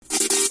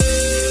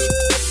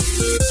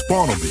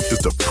Spawn On Me is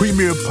the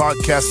premier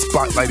podcast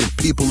spotlighting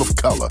people of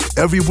color.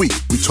 Every week,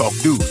 we talk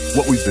news,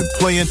 what we've been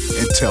playing,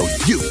 and tell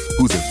you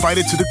who's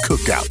invited to the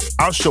cookout.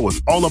 Our show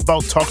is all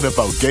about talking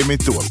about gaming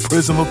through a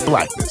prism of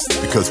blackness,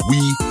 because we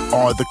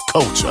are the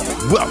culture.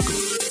 Welcome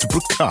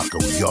to Chicago,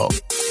 y'all.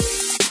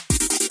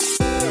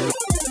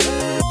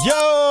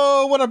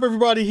 Yo, what up,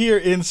 everybody here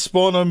in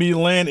Spawn On Me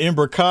land in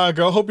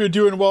Chicago. Hope you're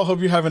doing well.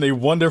 Hope you're having a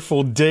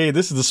wonderful day.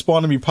 This is the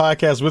Spawn On Me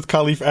podcast with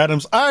Khalif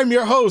Adams. I'm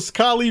your host,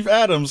 Khalif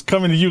Adams,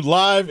 coming to you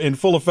live in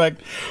full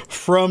effect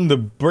from the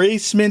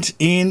basement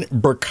in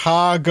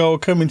Chicago,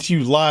 coming to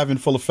you live in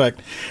full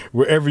effect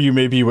wherever you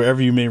may be,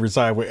 wherever you may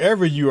reside,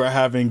 wherever you are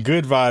having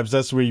good vibes.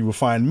 That's where you will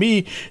find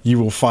me. You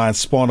will find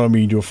Spawn On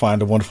Me. You will find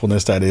the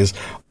wonderfulness that is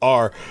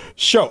our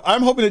show.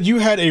 I'm hoping that you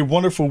had a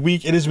wonderful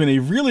week. It has been a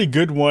really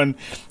good one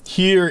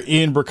here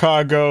in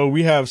Chicago.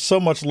 We have so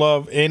much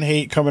love and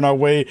hate coming our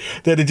way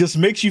that it just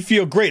makes you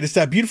feel great. It's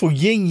that beautiful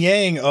yin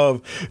yang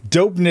of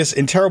dopeness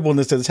and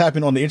terribleness that is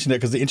happening on the internet,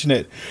 because the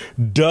internet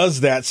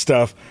does that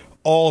stuff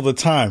all the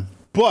time.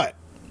 But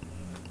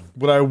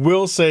what I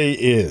will say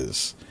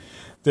is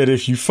that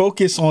if you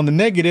focus on the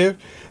negative,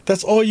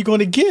 that's all you're going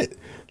to get.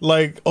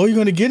 Like, all you're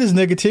going to get is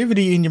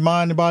negativity in your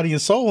mind and body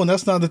and soul, and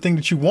that's not the thing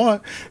that you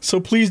want.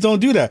 So please don't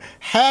do that.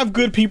 Have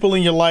good people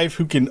in your life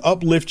who can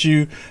uplift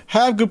you.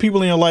 Have good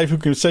people in your life who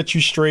can set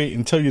you straight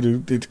and tell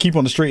you to keep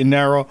on the straight and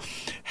narrow.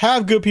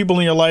 Have good people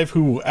in your life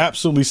who will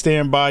absolutely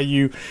stand by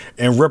you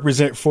and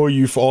represent for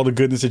you for all the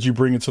goodness that you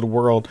bring into the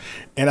world.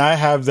 And I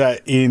have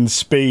that in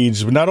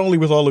spades, not only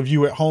with all of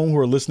you at home who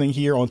are listening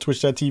here on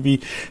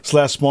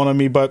twitch.tv/Spawn On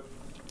Me, but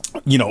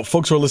you know,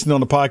 folks who are listening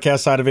on the podcast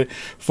side of it,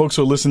 folks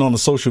who are listening on the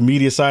social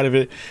media side of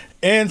it,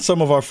 and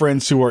some of our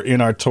friends who are in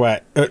our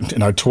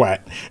in our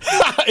chat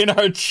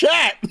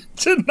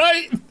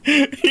tonight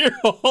here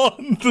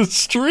on the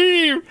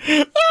stream.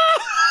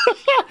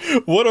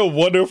 What a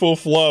wonderful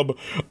flub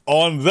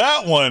on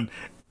that one.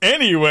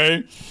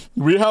 Anyway,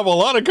 we have a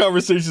lot of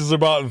conversations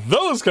about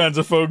those kinds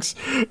of folks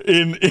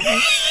in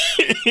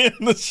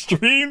the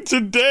stream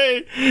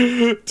today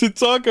to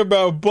talk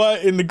about.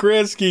 But in the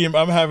grand scheme,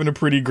 I'm having a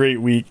pretty great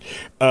week.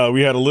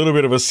 We had a little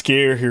bit of a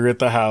scare here at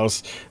the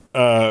house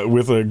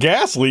with a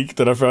gas leak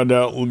that I found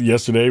out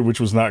yesterday, which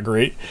was not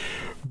great.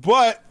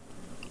 But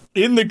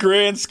in the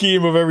grand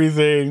scheme of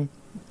everything,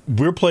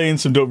 we're playing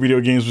some dope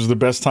video games. It was the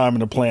best time on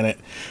the planet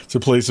to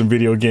play some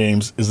video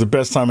games. It's the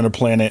best time on the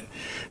planet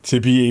to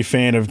be a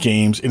fan of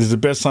games. It is the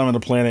best time on the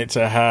planet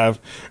to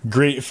have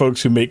great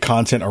folks who make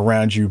content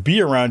around you,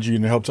 be around you,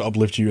 and help to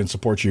uplift you and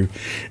support you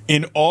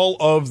in all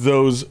of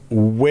those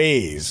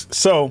ways.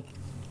 So,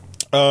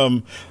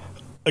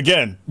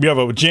 again, we have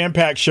a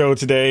jam-packed show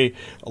today,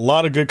 a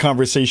lot of good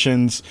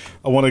conversations.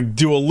 I want to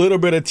do a little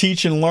bit of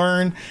teach and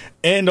learn,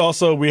 and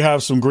also we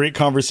have some great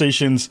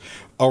conversations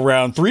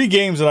around 3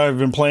 games that I've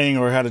been playing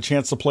or had a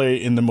chance to play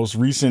in the most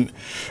recent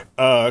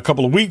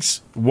couple of weeks.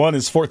 One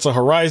is Forza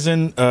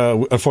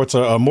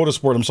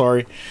Motorsport, I'm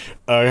sorry.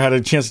 I had a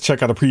chance to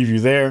check out a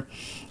preview there.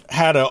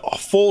 Had a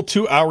full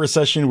 2-hour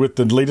session with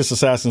the latest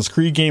Assassin's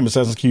Creed game,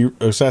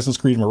 Assassin's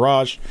Creed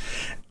Mirage.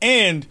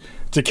 And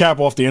to cap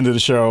off the end of the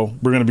show,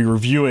 we're going to be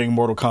reviewing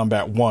Mortal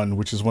Kombat 1,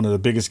 which is one of the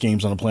biggest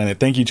games on the planet.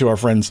 Thank you to our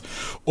friends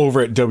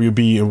over at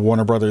WB and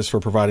Warner Brothers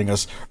for providing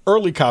us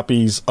early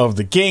copies of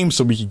the game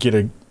so we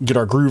could get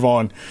our groove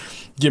on,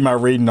 get my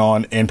rating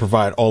on, and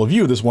provide all of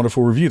you this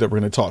wonderful review that we're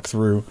going to talk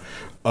through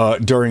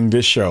during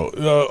this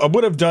show. I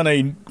would have done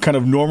a kind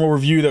of normal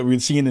review that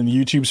we'd seen in the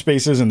YouTube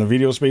spaces and the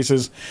video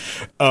spaces,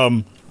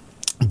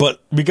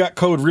 but we got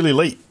code really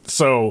late.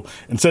 So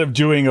instead of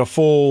doing a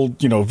full,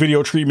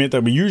 video treatment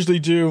that we usually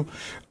do,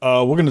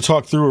 we're going to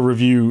talk through a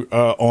review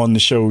on the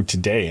show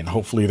today, and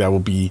hopefully that will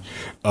be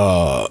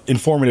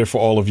informative for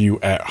all of you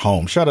at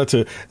home. Shout out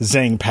to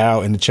Zhang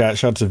Pao in the chat.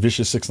 Shout out to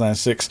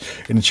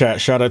Vicious696 in the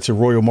chat. Shout out to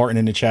Royal Martin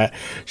in the chat.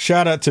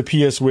 Shout out to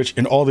PS Witch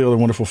and all the other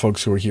wonderful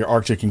folks who are here,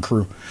 Arctic and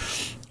crew,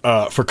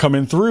 for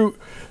coming through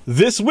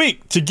this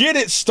week. To get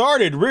it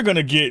started, we're going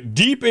to get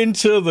deep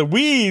into the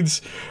weeds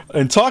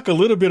and talk a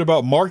little bit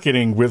about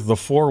marketing with the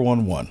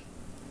 411.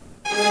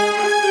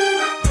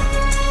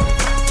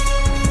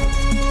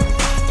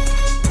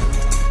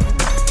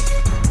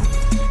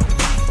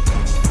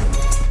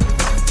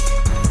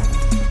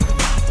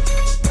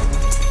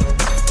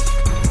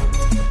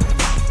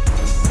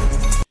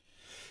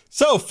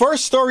 So,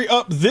 first story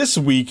up this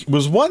week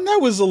was one that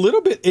was a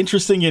little bit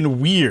interesting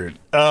and weird.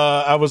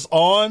 I was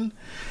on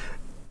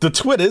the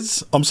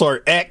Twitters,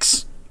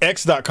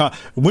 X.com.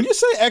 When you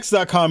say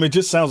X.com, it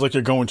just sounds like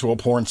you're going to a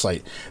porn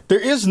site. There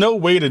is no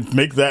way to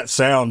make that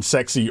sound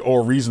sexy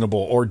or reasonable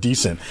or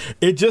decent.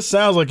 It just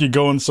sounds like you're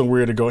going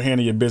somewhere to go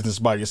handle your business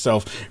by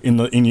yourself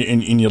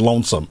in your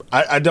lonesome.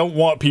 I don't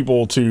want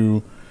people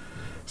to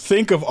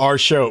think of our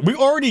show. We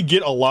already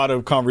get a lot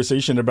of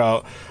conversation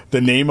about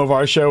the name of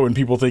our show and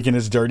people thinking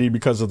it's dirty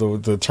because of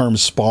the term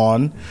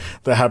spawn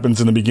that happens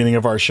in the beginning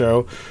of our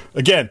show.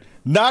 Again,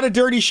 not a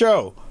dirty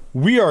show.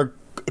 We are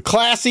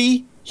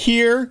classy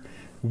here.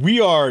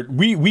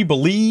 We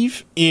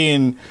believe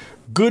in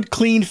good,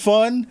 clean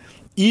fun.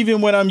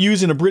 even when I'm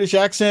using a British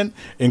accent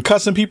and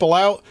cussing people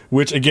out,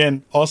 which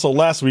again, also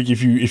last week,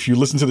 if you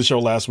listened to the show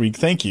last week,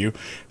 thank you.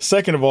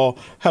 Second of all,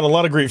 had a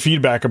lot of great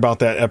feedback about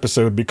that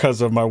episode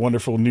because of my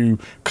wonderful new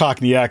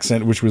Cockney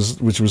accent, which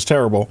was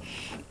terrible.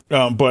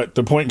 But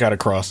the point got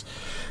across.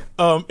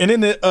 And in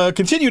the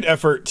continued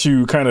effort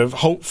to kind of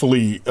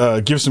hopefully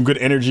give some good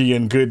energy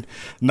and good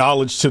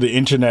knowledge to the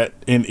internet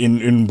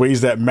in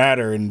ways that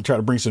matter and try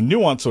to bring some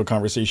nuance to a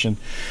conversation,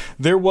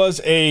 there was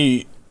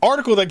a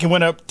article that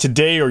went up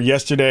today or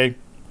yesterday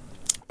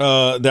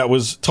that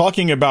was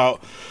talking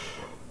about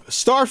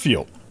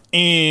Starfield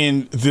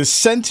and the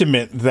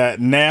sentiment that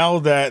now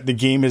that the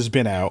game has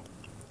been out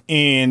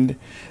and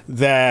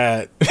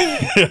that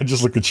I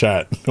just looked at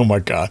chat. Oh my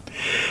God.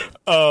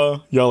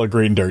 Y'all are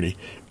great and dirty.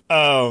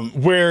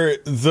 Where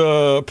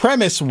the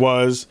premise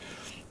was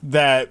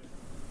that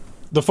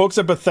the folks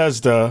at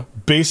Bethesda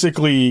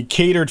basically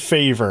catered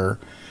favor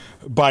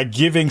by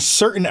giving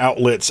certain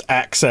outlets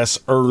access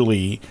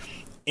early.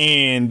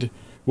 And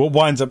what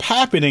winds up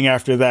happening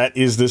after that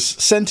is this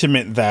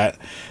sentiment that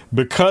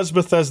because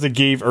Bethesda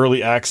gave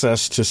early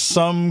access to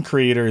some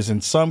creators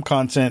and some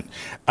content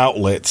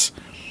outlets,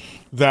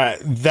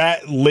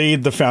 that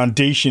laid the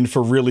foundation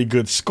for really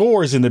good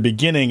scores in the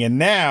beginning. And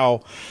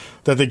now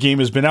that the game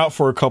has been out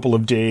for a couple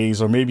of days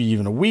or maybe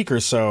even a week or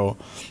so,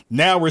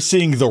 now we're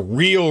seeing the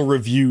real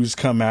reviews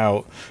come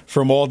out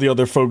from all the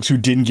other folks who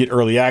didn't get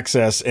early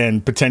access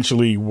and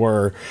potentially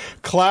were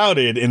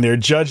clouded in their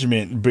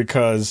judgment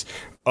because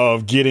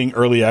of getting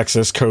early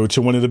access code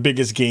to one of the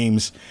biggest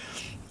games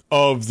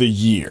of the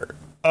year.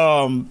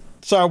 So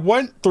I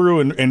went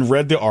through and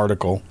read the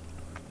article,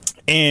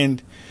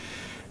 and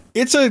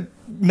it's a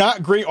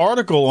not great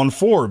article on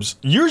Forbes.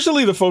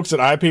 Usually the folks that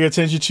I pay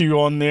attention to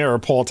on there are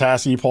Paul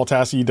Tassi. Paul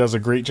Tassi does a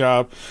great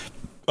job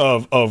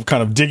of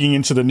kind of digging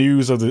into the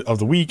news of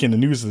the week and the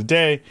news of the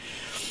day.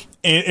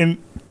 And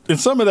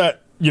some of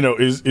that,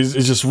 is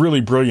just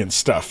really brilliant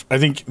stuff. I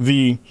think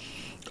the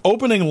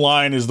opening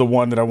line is the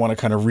one that I want to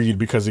kind of read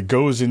because it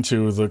goes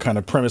into the kind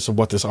of premise of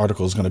what this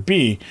article is going to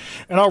be.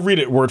 And I'll read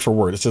it word for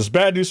word. It says,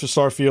 bad news for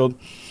Starfield.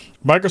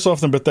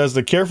 Microsoft and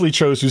Bethesda carefully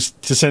chose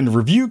to send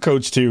review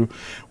codes to,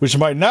 which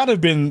might not have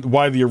been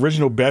why the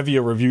original bevy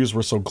of reviews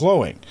were so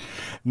glowing.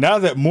 Now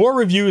that more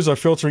reviews are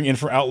filtering in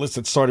from outlets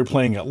that started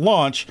playing at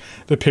launch,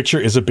 the picture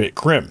is a bit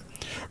grim.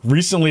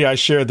 Recently, I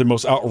shared the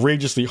most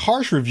outrageously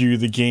harsh review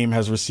the game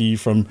has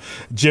received from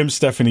Jim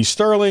Stephanie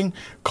Sterling,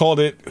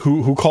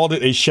 who called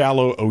it a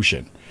shallow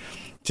ocean.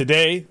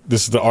 Today,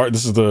 this is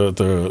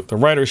the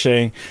writer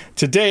saying,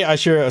 today I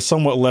share a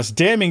somewhat less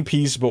damning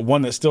piece, but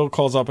one that still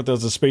calls out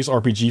Bethesda space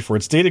RPG for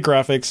its dated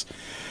graphics,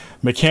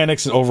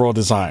 mechanics, and overall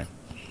design.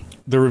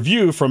 The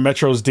review from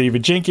Metro's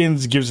David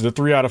Jenkins gives it a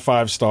 3 out of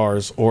 5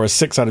 stars or a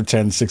 6 out of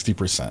 10,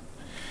 60%.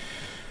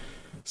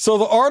 So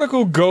the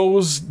article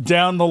goes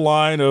down the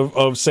line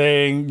of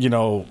saying,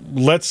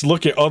 let's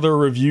look at other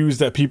reviews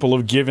that people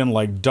have given,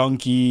 like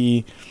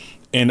Donkey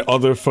and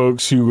other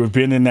folks who have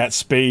been in that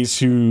space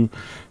who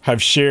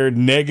have shared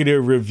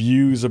negative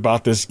reviews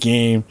about this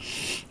game.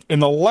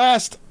 And the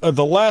last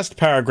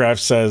paragraph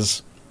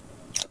says,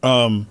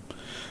 I'm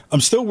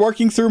still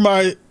working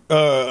through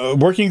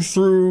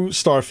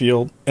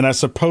Starfield, and I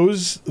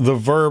suppose the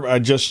verb I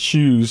just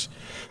chose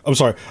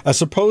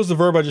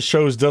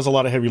does a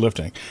lot of heavy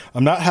lifting.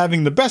 I'm not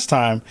having the best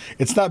time.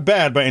 It's not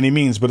bad by any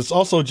means, but it's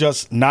also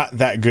just not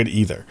that good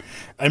either.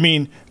 I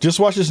mean, just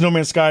watch this No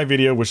Man's Sky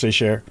video, which they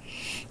share.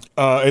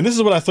 And this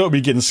is what I thought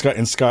we'd get in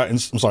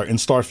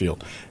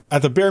Starfield.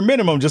 At the bare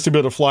minimum, just to be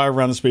able to fly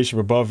around the spaceship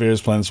above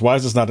various planets. Why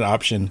is this not an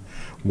option?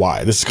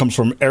 Why? This comes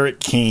from Eric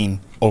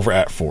Kane over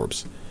at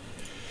Forbes.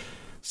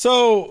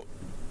 So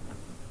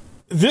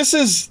this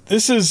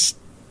is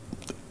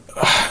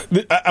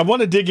I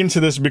want to dig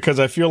into this because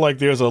I feel like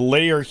there's a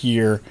layer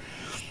here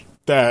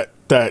that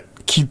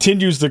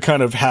continues to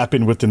kind of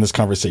happen within this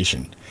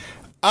conversation.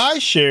 I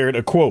shared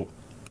a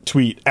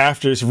tweet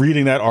after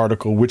reading that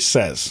article, which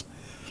says,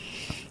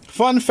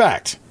 fun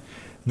fact,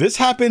 this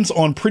happens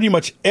on pretty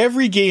much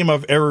every game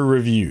I've ever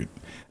reviewed.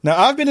 Now,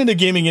 I've been in the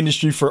gaming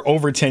industry for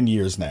over 10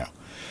 years now.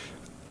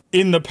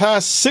 In the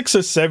past 6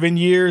 or 7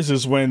 years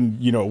is when,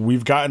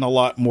 we've gotten a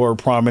lot more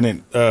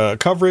prominent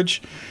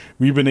coverage.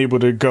 We've been able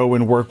to go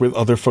and work with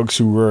other folks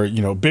who were,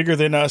 bigger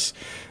than us.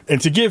 And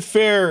to give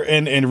fair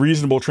and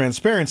reasonable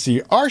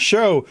transparency, our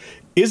show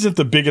isn't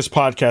the biggest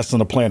podcast on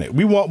the planet.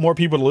 We want more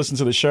people to listen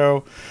to the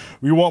show.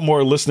 We want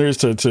more listeners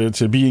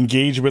to be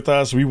engaged with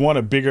us. We want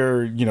a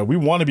bigger, we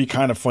want to be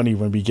kind of funny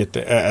when we get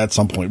at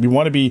some point. We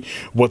want to be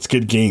What's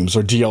Good Games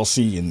or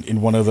DLC in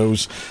one of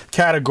those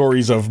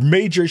categories of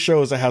major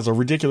shows that has a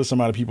ridiculous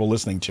amount of people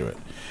listening to it.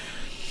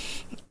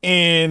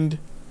 And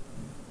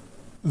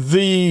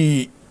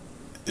the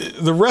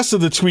rest of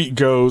the tweet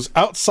goes,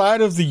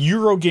 outside of the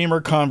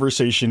Eurogamer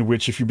conversation,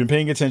 which if you've been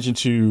paying attention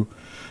to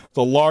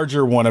the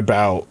larger one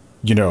about,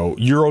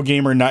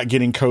 Eurogamer not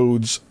getting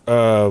codes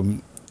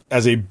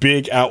as a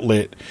big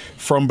outlet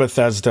from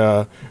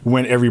Bethesda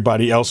when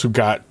everybody else who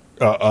got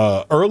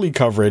early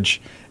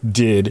coverage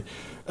did.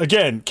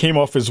 again, came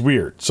off as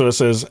weird. So it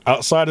says,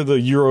 outside of the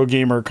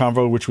Eurogamer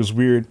convo, which was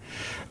weird,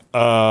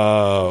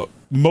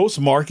 most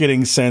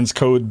marketing sends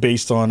code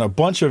based on a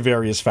bunch of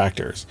various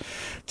factors.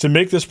 To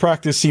make this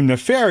practice seem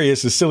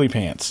nefarious is silly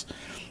pants.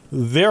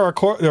 There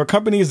are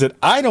companies that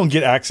I don't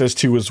get access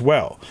to as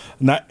well.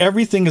 Not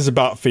everything is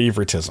about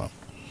favoritism.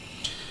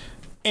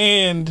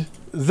 And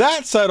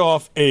that set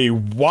off a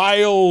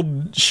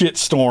wild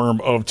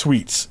shitstorm of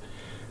tweets.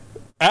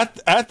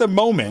 At the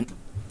moment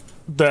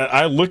that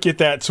I look at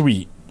that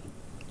tweet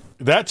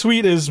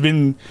has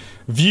been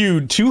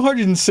viewed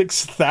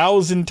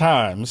 206,000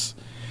 times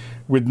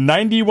with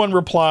 91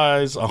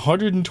 replies,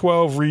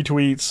 112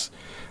 retweets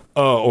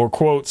or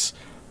quotes,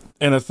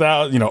 and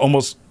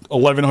almost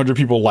 1,100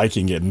 people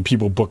liking it and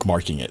people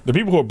bookmarking it. The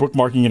people who are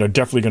bookmarking it are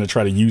definitely going to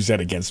try to use that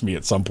against me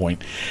at some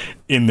point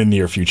in the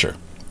near future.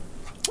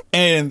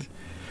 And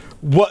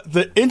what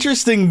the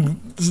interesting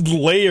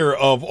layer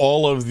of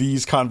all of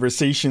these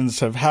conversations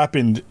have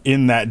happened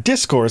in that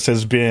discourse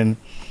has been,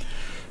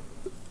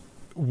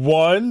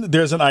 one,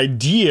 there's an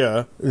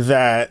idea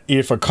that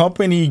if a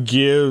company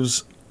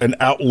gives an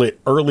outlet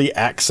early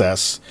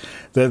access,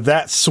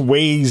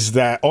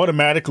 that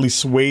automatically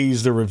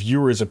sways the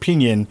reviewer's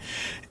opinion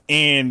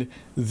and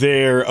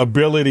their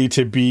ability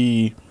to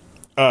be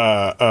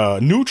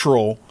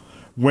neutral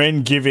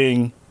when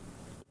giving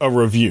a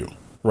review,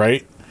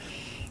 right?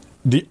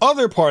 The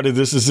other part of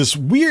this is this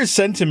weird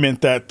sentiment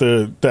that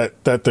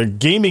the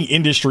gaming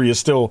industry is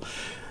still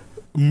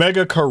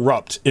mega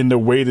corrupt in the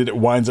way that it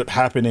winds up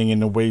happening, in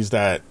the ways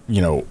that,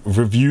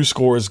 review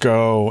scores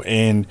go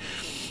and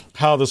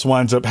how this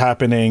winds up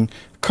happening.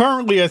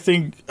 Currently, I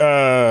think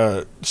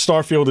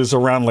Starfield is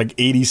around like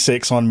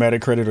 86 on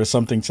Metacritic or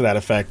something to that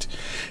effect.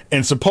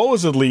 And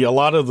supposedly a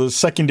lot of the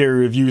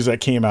secondary reviews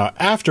that came out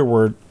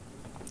afterward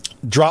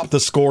dropped the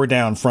score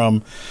down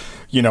from,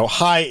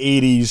 high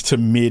 80s to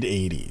mid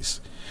 80s.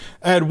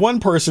 I had one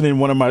person in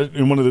one of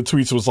the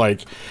tweets was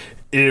like,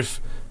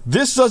 if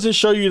this doesn't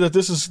show you that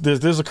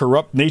there's a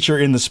corrupt nature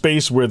in the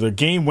space where the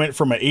game went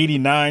from an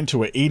 89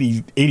 to an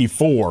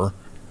 84,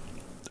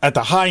 at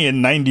the high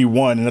end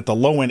 91 and at the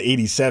low end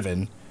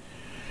 87,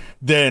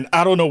 then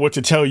I don't know what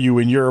to tell you,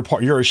 and you're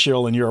a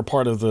shill and you're a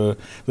part of the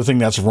thing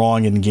that's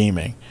wrong in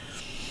gaming.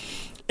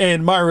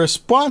 And my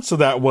response to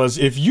that was,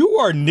 if you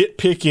are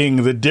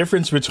nitpicking the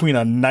difference between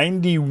a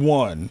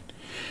 91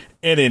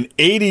 and an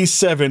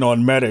 87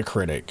 on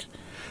Metacritic,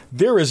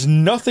 there is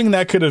nothing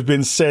that could have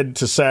been said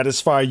to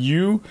satisfy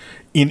you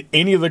in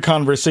any of the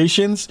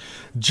conversations.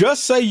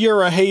 Just say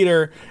you're a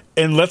hater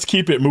and let's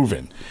keep it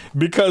moving,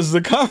 because the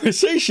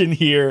conversation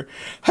here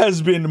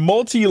has been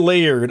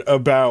multi-layered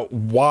about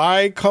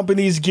why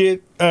companies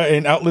get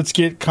and outlets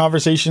get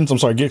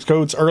get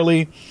codes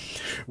early.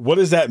 What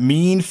does that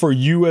mean for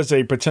you as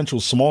a potential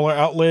smaller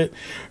outlet?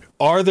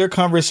 Are there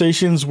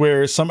conversations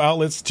where some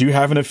outlets do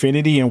have an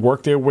affinity and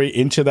work their way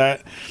into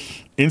that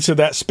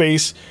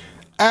space?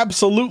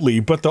 Absolutely.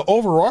 But the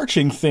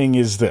overarching thing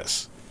is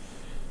this.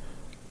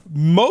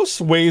 Most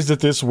ways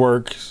that this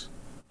works,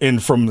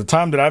 and from the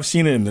time that I've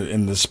seen it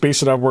in the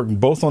space that I've worked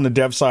both on the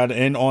dev side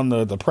and on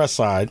the press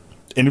side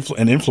and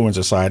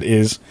influencer side,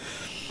 is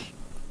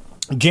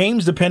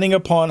games, depending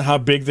upon how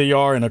big they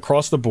are and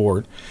across the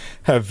board,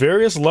 have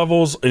various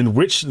levels in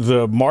which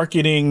the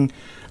marketing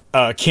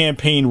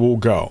campaign will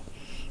go.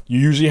 You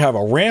usually have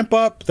a ramp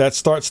up that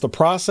starts the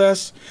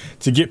process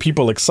to get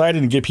people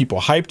excited and get people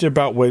hyped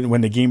about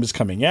when the game is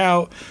coming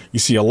out. You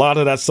see a lot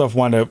of that stuff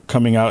wind up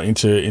coming out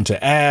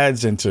into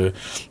ads, into,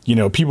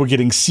 people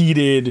getting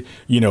seeded,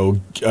 gear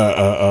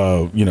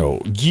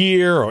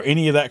or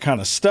any of that kind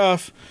of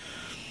stuff.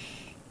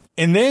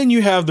 And then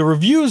you have the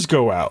reviews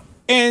go out,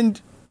 and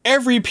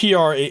every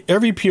PR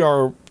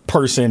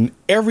person,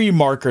 every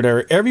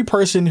marketer, every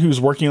person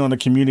who's working on the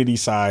community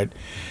side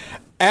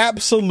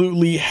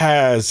absolutely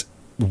has,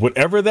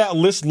 whatever that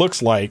list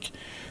looks like,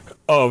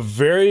 of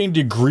varying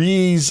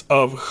degrees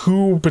of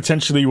who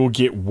potentially will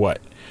get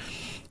what.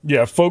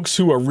 Yeah, folks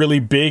who are really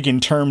big in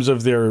terms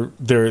of their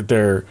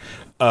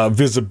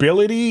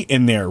visibility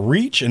and their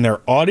reach and their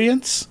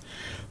audience.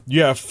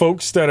 You have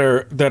folks that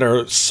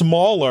are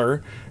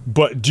smaller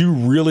but do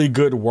really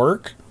good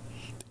work,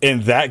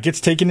 and that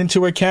gets taken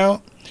into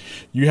account.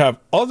 You have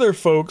other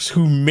folks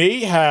who may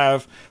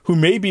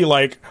be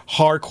like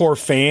hardcore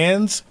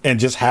fans and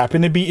just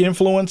happen to be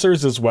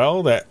influencers as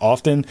well, that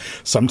often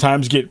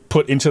sometimes get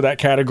put into that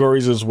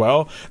categories as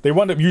well. They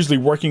wind up usually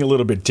working a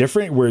little bit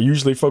different, where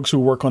usually folks who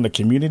work on the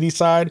community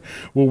side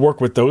will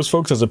work with those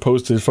folks as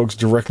opposed to folks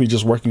directly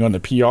just working on the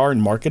PR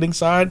and marketing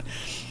side.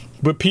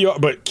 But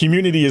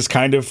community is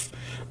kind of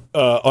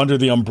under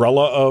the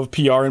umbrella of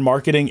PR and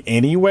marketing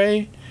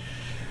anyway.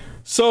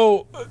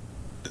 So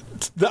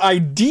the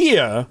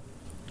idea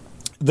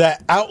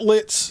that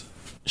outlets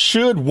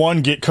should,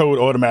 one, get code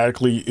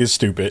automatically is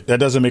stupid. That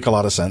doesn't make a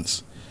lot of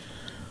sense.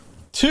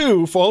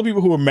 Two, for all the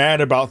people who are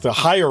mad about the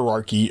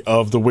hierarchy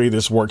of the way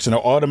this works and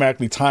are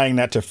automatically tying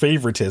that to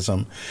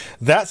favoritism,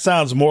 that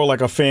sounds more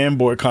like a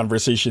fanboy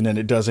conversation than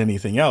it does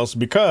anything else.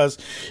 Because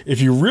if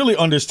you really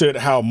understood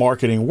how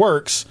marketing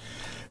works,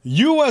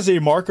 You as a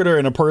marketer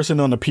and a person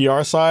on the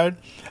PR side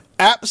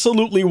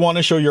absolutely want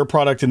to show your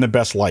product in the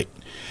best light.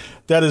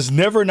 That is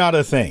never not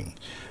a thing.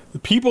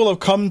 People have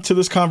come to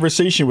this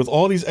conversation with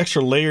all these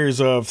extra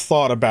layers of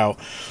thought about,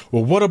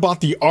 well, what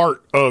about the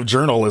art of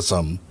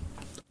journalism?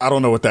 I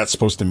don't know what that's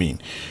supposed to mean.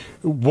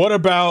 What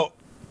about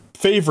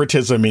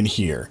favoritism in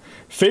here?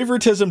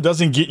 Favoritism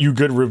doesn't get you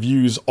good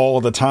reviews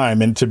all the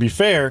time. And to be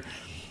fair,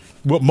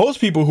 what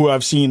most people who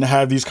I've seen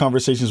have these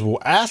conversations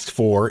will ask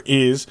for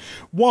is,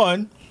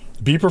 one,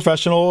 be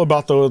professional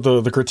about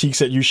the critiques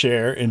that you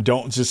share and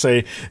don't just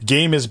say,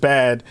 game is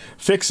bad,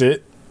 fix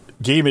it.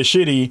 Game is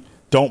shitty,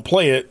 don't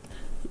play it.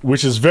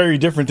 Which is very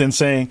different than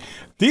saying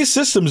these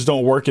systems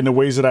don't work in the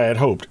ways that I had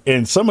hoped.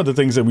 And some of the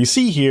things that we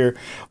see here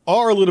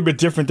are a little bit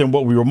different than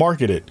what we were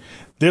marketed.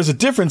 There's a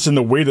difference in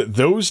the way that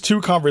those two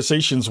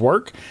conversations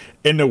work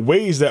and the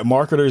ways that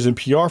marketers and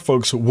PR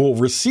folks will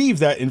receive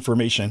that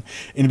information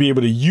and be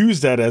able to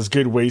use that as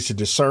good ways to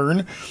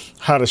discern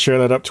how to share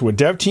that up to a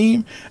dev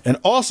team, and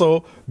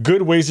also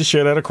good ways to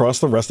share that across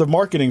the rest of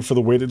marketing for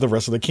the way that the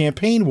rest of the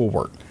campaign will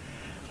work.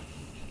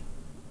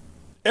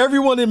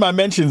 Everyone in my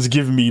mentions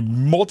give me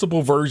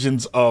multiple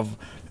versions of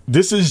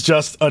this is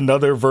just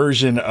another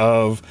version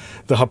of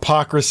the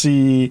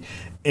hypocrisy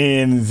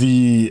and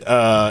the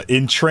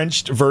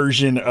entrenched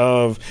version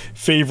of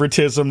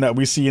favoritism that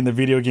we see in the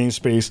video game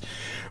space,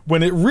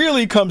 when it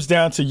really comes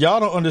down to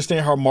y'all don't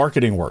understand how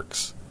marketing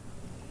works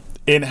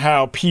and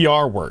how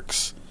PR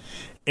works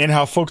and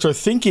how folks are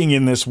thinking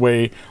in this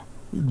way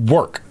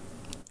work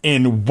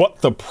and what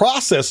the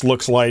process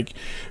looks like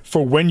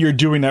for when you're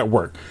doing that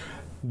work.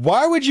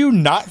 Why would you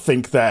not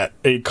think that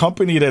a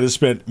company that has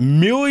spent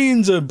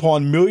millions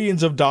upon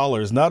millions of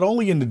dollars, not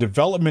only in the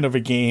development of a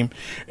game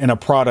and a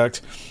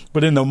product,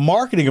 but in the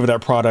marketing of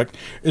that product,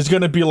 is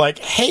going to be like,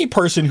 hey,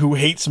 person who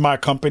hates my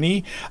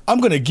company, I'm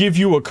going to give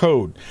you a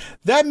code?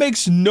 That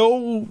makes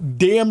no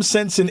damn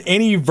sense in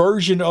any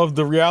version of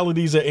the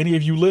realities that any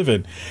of you live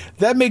in.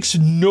 That makes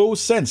no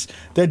sense.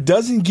 That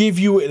doesn't give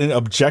you an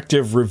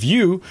objective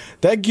review.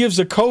 That gives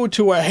a code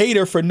to a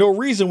hater for no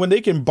reason when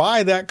they can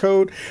buy that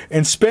code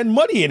and spend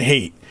money in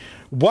hate.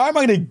 Why am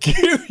I going to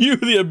give you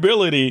the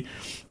ability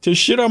to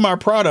shit on my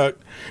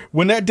product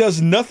when that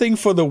does nothing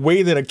for the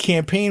way that a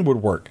campaign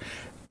would work?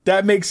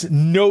 That makes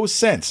no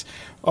sense.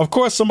 Of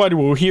course, somebody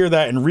will hear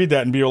that and read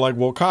that and be like,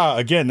 well, Kyle,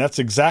 again, that's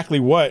exactly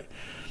what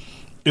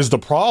is the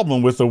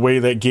problem with the way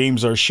that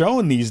games are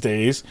shown these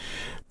days.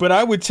 But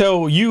I would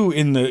tell you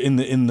in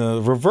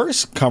the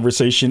reverse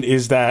conversation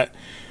is that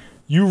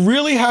you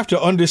really have to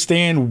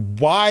understand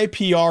why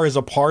PR is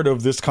a part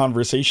of this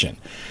conversation.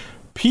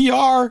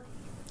 PR,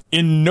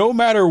 in no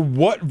matter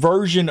what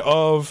version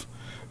of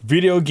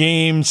video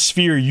game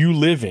sphere you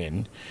live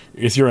in,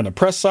 if you're on the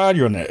press side,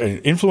 you're on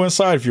the influence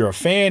side, if you're a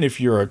fan, if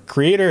you're a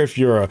creator, if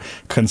you're a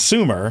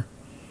consumer,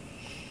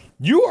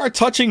 you are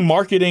touching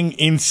marketing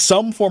in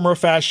some form or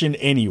fashion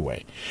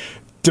anyway.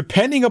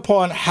 Depending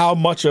upon how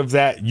much of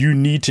that you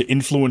need to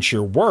influence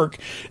your work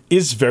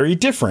is very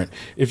different.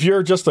 If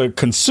you're just a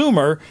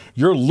consumer,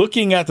 you're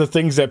looking at the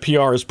things that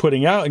PR is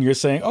putting out and you're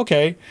saying,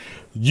 okay,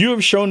 you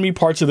have shown me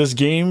parts of this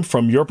game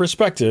from your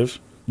perspective.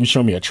 You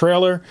show me a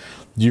trailer,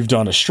 you've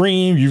done a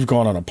stream, you've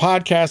gone on a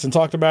podcast and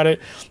talked about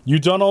it.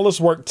 You've done all this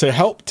work to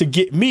help to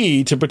get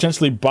me to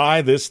potentially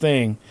buy this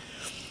thing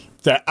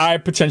that I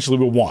potentially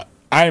will want.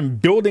 I am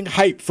building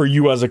hype for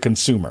you as a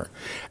consumer.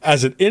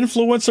 As an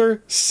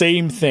influencer,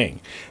 same thing.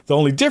 The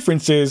only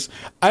difference is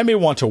I may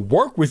want to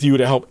work with you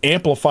to help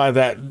amplify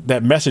that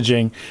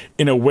messaging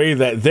in a way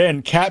that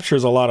then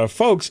captures a lot of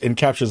folks and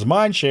captures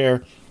mind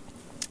share,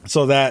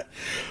 so that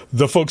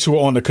the folks who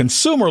are on the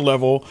consumer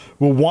level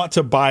will want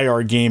to buy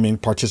our game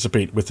and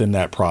participate within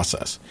that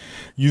process.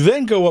 You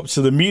then go up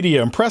to the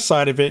media and press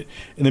side of it,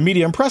 and the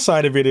media and press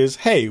side of it is,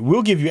 hey,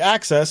 we'll give you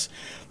access.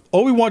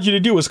 All we want you to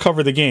do is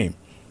cover the game.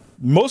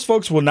 Most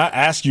folks will not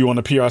ask you on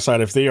the PR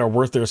side if they are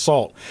worth their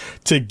salt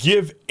to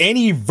give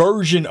any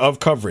version of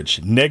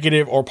coverage,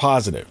 negative or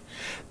positive.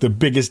 The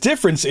biggest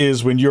difference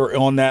is when you're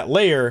on that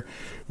layer,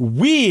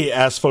 we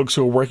as folks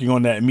who are working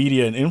on that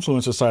media and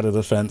influencer side of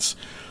the fence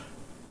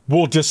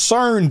will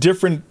discern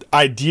different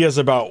ideas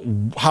about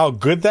how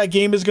good that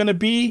game is going to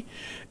be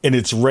and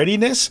its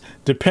readiness,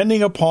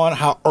 depending upon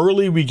how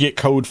early we get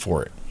code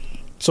for it.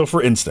 So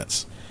for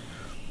instance,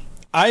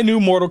 I knew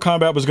Mortal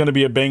Kombat was going to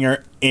be a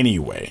banger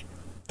anyway.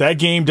 That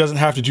game doesn't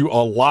have to do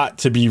a lot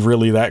to be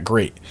really that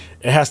great.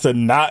 It has to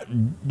not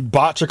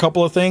botch a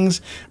couple of things,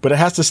 but it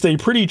has to stay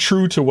pretty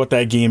true to what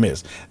that game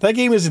is. That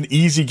game is an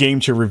easy game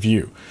to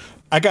review.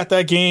 I got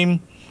that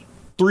game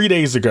 3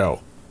 days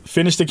ago,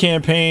 finished the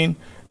campaign,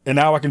 and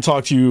now I can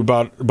talk to you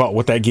about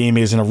what that game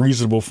is in a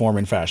reasonable form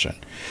and fashion.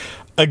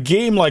 A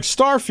game like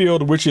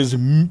Starfield, which is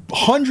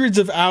hundreds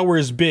of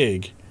hours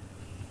big,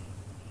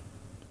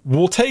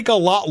 will take a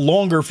lot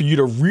longer for you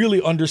to really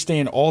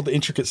understand all the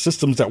intricate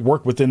systems that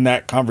work within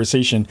that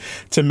conversation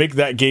to make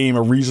that game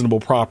a reasonable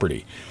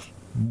property.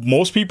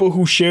 Most people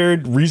who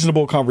shared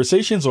reasonable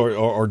conversations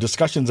or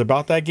discussions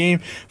about that game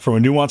from a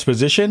nuanced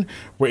position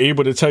were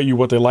able to tell you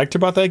what they liked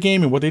about that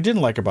game and what they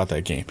didn't like about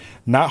that game.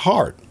 Not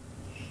hard.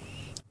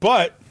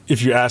 But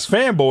if you ask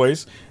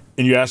fanboys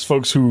and you ask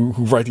folks who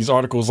write these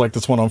articles like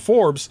this one on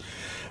Forbes,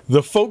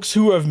 the folks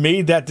who have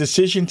made that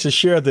decision to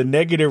share the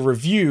negative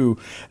review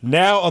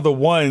now are the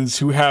ones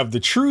who have the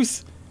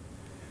truth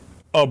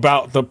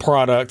about the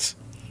product,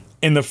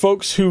 and the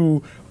folks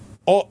who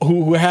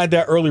had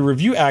that early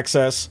review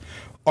access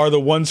are the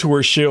ones who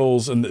are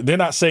shills. And they're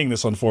not saying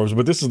this on Forbes,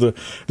 but this is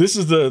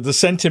the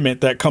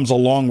sentiment that comes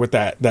along with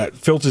that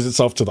filters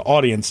itself to the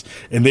audience,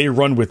 and they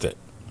run with it.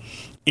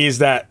 Is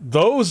that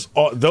those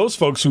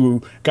folks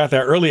who got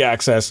that early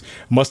access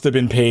must have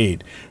been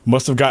paid,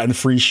 must have gotten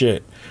free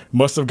shit,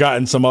 must have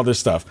gotten some other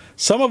stuff.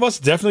 Some of us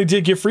definitely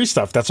did get free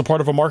stuff. That's a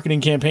part of a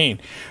marketing campaign.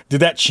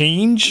 Did that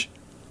change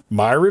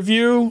my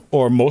review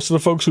or most of the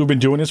folks who have been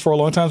doing this for a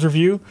long time's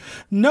review?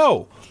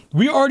 No.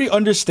 We already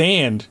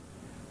understand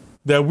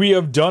that we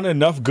have done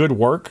enough good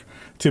work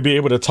to be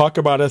able to talk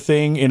about a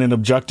thing in an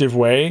objective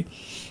way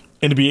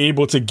and to be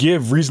able to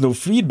give reasonable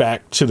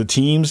feedback to the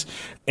teams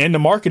and the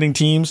marketing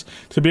teams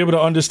to be able to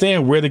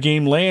understand where the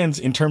game lands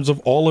in terms of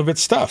all of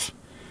its stuff.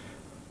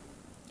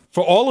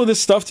 For all of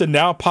this stuff to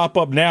now pop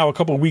up now a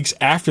couple of weeks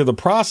after the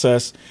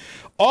process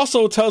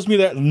also tells me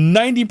that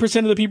 90%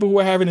 of the people who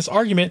are having this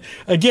argument,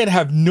 again,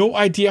 have no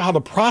idea how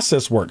the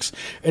process works.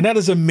 And that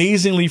is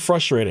amazingly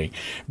frustrating,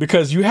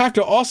 because you have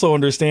to also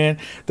understand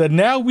that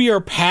now we are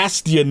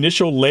past the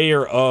initial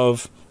layer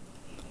of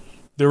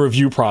the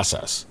review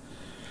process.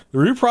 The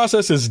review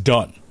process is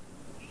done.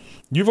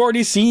 You've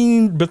already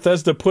seen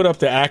Bethesda put up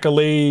the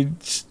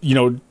accolades,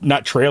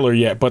 not trailer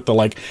yet, but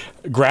the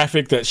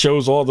graphic that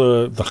shows all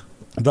the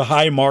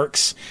high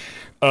marks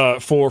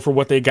for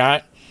what they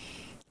got.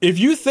 If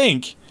you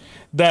think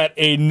that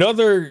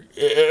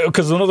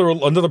because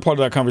another part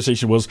of that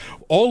conversation was,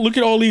 look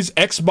at all these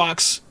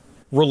Xbox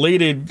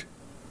related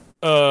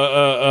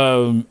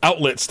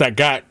outlets that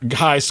got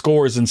high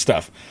scores and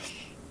stuff.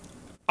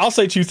 I'll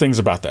say two things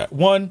about that.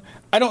 One,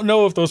 I don't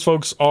know if those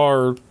folks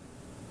are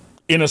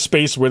in a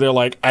space where they're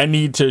like, I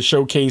need to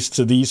showcase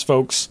to these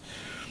folks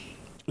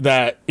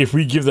that if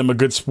we give them a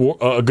good score,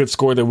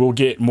 that we'll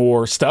get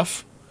more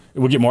stuff,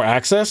 we'll get more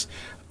access.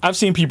 I've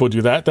seen people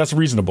do that. That's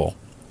reasonable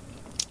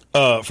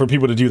for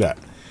people to do that.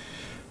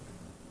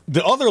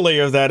 The other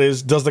layer of that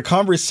is, does the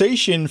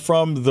conversation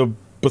from the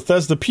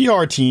Bethesda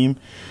PR team,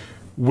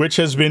 which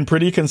has been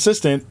pretty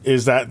consistent,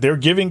 is that they're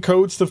giving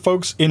codes to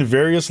folks in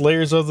various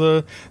layers of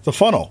the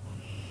funnel.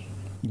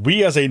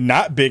 We, as a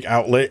not big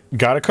outlet,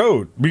 got a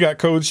code. We got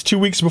codes 2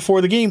 weeks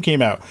before the game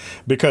came out,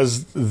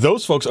 because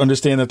those folks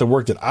understand that the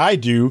work that I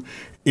do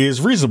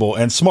is reasonable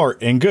and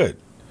smart and good.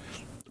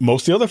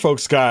 Most of the other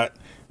folks got,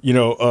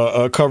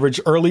 coverage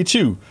early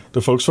too.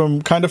 The folks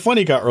from Kinda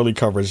Funny got early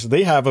coverage.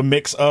 They have a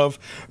mix of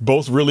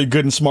both really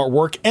good and smart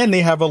work, and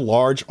they have a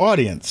large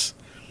audience.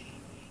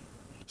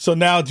 So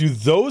now, do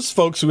those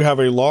folks who have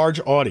a large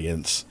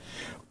audience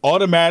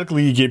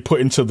automatically get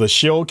put into the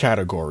shill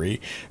category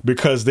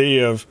because they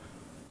have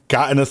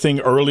gotten a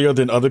thing earlier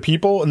than other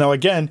people? Now,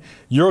 again,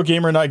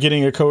 Eurogamer not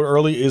getting a code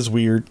early is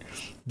weird.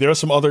 There are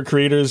some other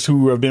creators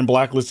who have been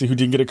blacklisted who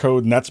didn't get a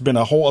code, and that's been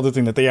a whole other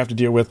thing that they have to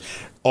deal with.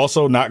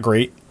 Also not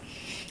great.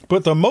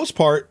 But the most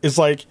part is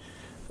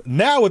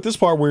now at this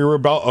part where we're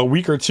about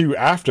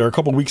a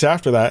couple weeks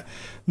after that,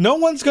 no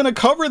one's going to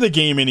cover the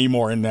game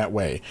anymore in that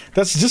way.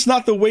 That's just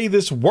not the way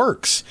this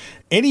works.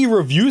 Any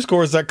review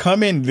scores that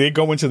come in, they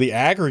go into the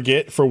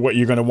aggregate for what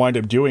you're going to wind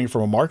up doing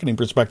from a marketing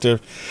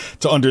perspective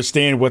to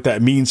understand what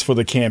that means for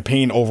the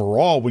campaign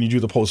overall when you do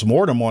the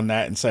postmortem on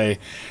that and say,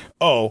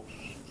 oh,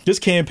 this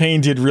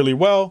campaign did really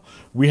well.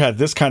 We had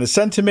this kind of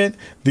sentiment.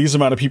 These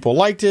amount of people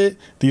liked it.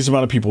 These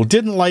amount of people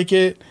didn't like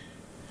it.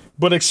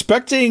 But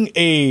expecting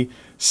a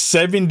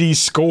 70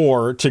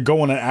 score to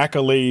go on an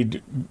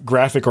accolade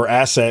graphic or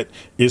asset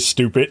is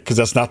stupid, because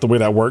that's not the way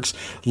that works.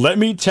 Let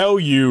me tell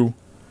you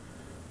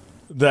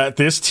that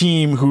this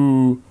team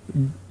who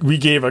we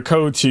gave a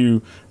code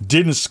to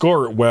didn't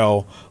score it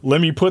well.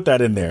 Let me put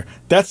that in there.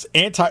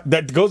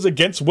 That goes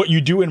against what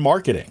you do in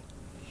marketing.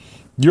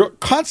 You're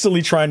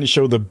constantly trying to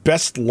show the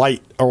best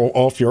light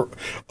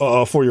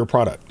for your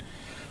product.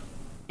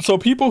 So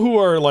people who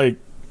are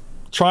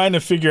trying to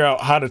figure out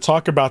how to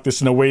talk about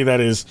this in a way that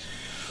is,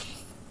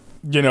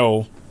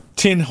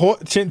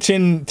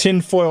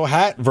 tinfoil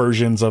hat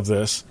versions of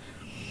this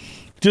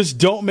just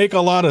don't make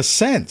a lot of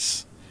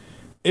sense.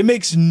 It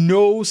makes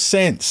no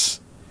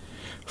sense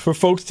for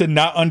folks to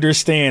not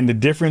understand the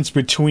difference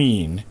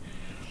between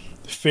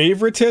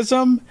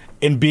favoritism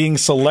and being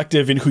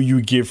selective in who you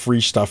give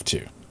free stuff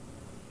to.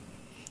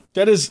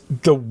 That is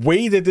the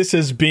way that this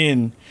has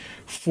been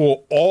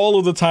for all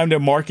of the time that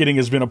marketing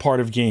has been a part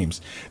of games.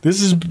 This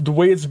is the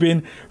way it's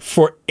been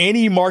for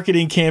any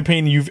marketing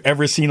campaign you've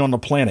ever seen on the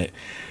planet.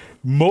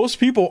 Most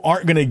people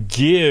aren't going to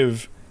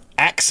give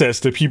access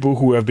to people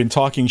who have been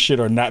talking shit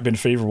or not been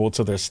favorable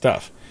to their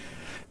stuff.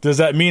 Does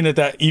that mean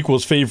that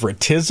equals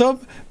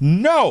favoritism?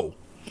 No.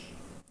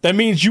 That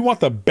means you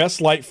want the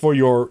best light for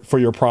your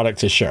product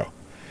to show.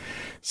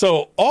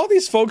 So all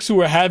these folks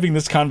who are having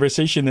this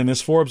conversation in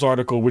this Forbes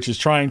article, which is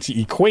trying to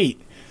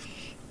equate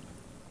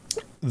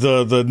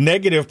the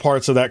negative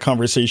parts of that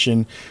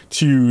conversation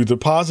to the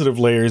positive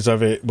layers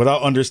of it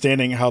without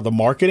understanding how the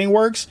marketing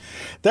works,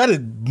 that is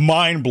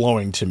mind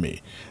blowing to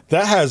me.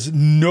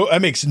 That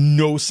makes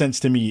no sense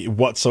to me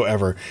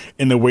whatsoever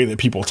in the way that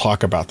people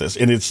talk about this.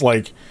 And it's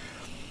like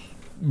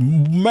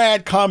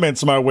mad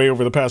comments my way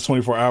over the past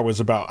 24 hours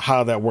about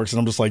how that works. And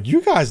I'm just like,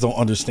 you guys don't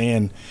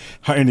understand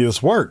how any of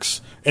this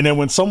works. And then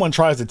when someone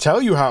tries to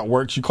tell you how it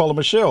works, you call them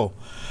a shill.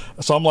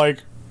 So I'm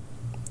like,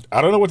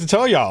 I don't know what to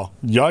tell y'all.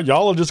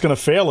 Y'all are just going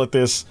to fail at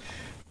this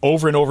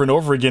over and over and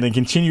over again and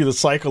continue the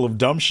cycle of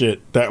dumb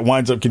shit that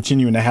winds up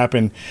continuing to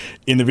happen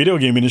in the video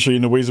game industry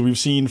in the ways that we've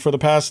seen for the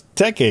past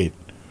decade.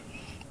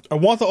 I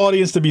want the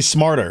audience to be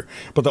smarter,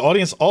 but the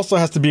audience also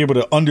has to be able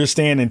to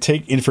understand and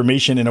take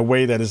information in a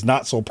way that is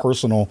not so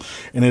personal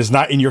and is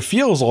not in your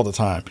feels all the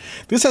time.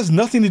 This has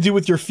nothing to do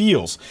with your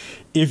feels.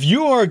 If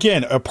you are,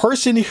 again, a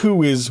person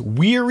who is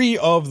weary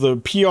of the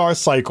PR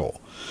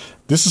cycle,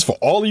 this is for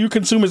all of you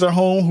consumers at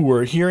home who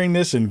are hearing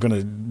this and going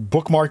to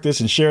bookmark this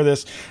and share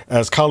this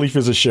as Khalif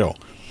is a shill.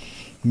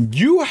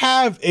 You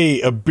have a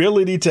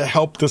ability to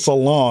help this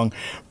along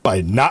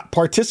by not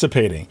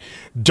participating.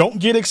 Don't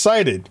get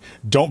excited.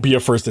 Don't be a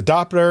first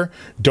adopter.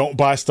 Don't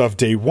buy stuff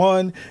day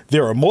one.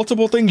 There are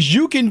multiple things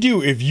you can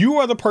do if you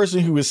are the person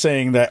who is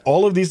saying that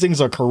all of these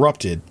things are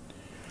corrupted,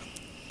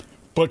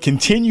 but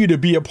continue to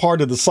be a part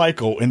of the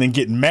cycle and then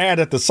get mad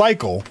at the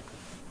cycle.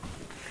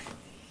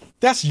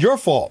 That's your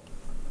fault.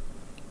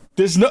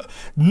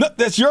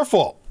 That's your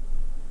fault.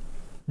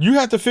 You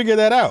have to figure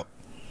that out.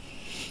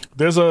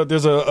 There's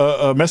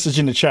a message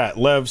in the chat.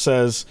 Lev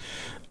says,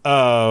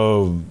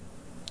 look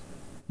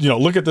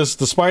at the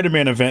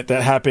Spider-Man event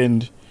that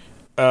happened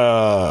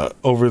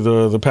over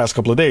the past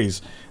couple of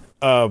days.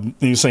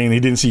 He's saying he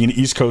didn't see any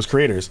East Coast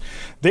creators.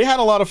 They had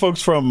a lot of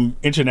folks from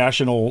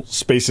international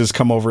spaces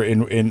come over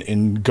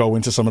and go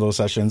into some of those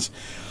sessions.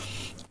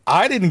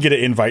 I didn't get an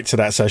invite to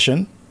that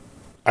session.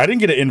 I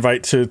didn't get an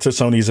invite to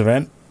Sony's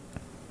event.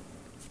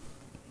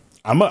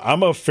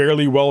 I'm a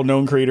fairly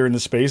well-known creator in the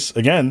space.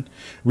 Again,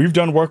 we've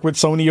done work with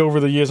Sony over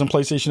the years and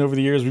PlayStation over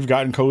the years. We've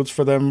gotten codes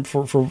for them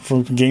for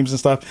games and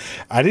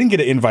stuff. I didn't get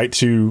an invite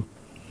to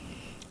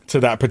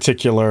that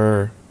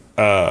particular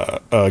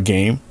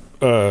game.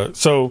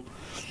 So,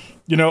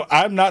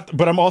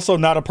 I'm also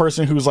not a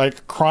person who's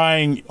like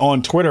crying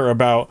on Twitter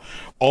about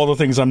all the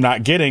things I'm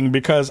not getting,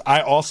 because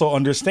I also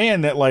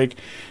understand that like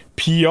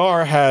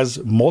PR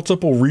has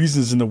multiple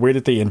reasons in the way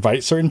that they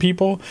invite certain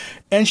people.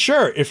 And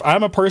sure, if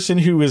I'm a person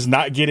who is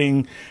not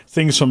getting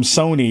things from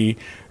Sony,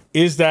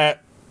 is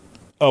that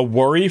a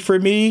worry for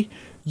me?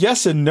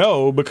 Yes and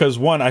no, because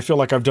one, I feel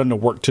like I've done the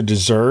work to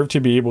deserve to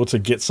be able to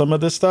get some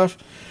of this stuff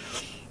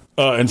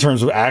in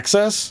terms of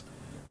access.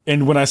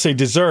 And when I say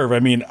deserve, I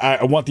mean,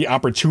 I want the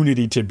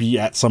opportunity to be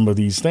at some of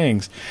these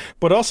things.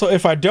 But also,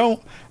 if I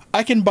don't,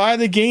 I can buy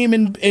the game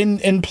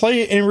and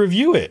play it and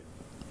review it.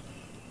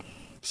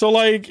 So,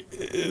 like,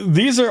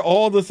 these are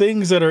all the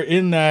things that are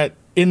in that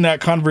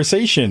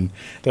conversation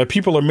that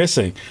people are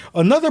missing.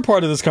 Another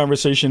part of this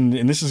conversation,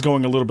 and this is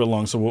going a little bit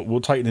long, so we'll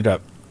tighten it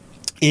up,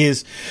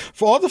 is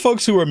for all the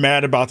folks who are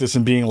mad about this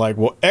and being like,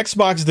 well,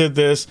 Xbox did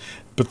this,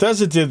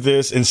 Bethesda did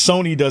this, and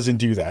Sony doesn't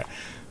do that.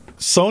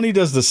 Sony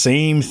does the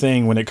same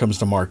thing when it comes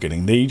to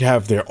marketing. They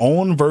have their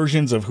own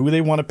versions of who they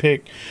want to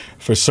pick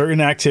for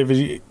certain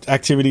activities and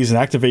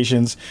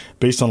activations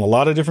based on a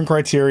lot of different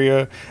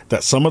criteria,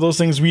 that some of those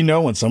things we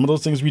know and some of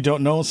those things we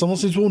don't know, and some of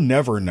those things we'll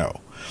never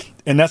know.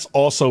 And that's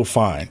also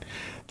fine.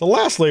 The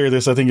last layer of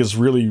this I think is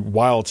really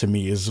wild to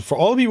me is for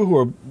all the people who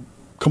are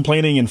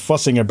complaining and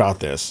fussing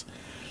about this.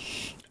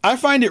 I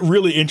find it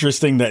really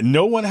interesting that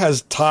no one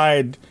has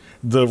tied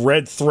the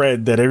red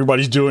thread that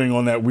everybody's doing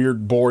on that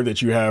weird board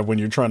that you have when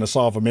you're trying to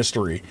solve a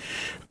mystery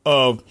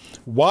of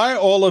why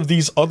all of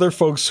these other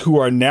folks who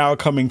are now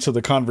coming to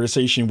the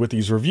conversation with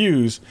these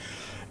reviews,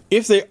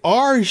 if they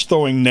are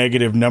throwing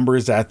negative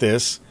numbers at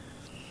this,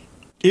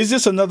 is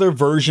this another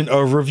version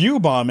of review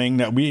bombing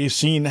that we've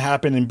seen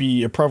happen and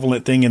be a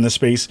prevalent thing in the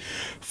space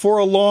for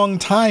a long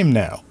time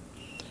now?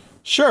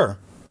 Sure,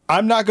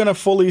 I'm not going to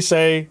fully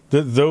say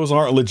that those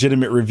aren't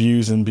legitimate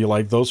reviews and be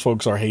like, those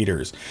folks are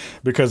haters,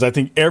 because I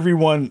think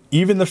everyone,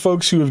 even the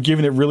folks who have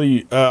given it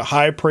really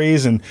high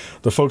praise and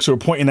the folks who are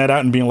pointing that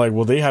out and being like,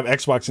 well, they have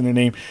Xbox in their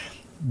name,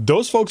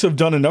 those folks have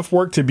done enough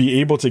work to be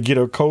able to get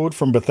a code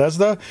from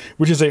Bethesda,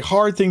 which is a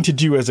hard thing to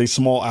do as a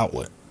small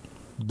outlet.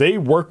 They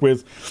work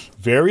with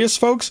various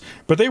folks,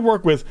 but they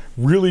work with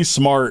really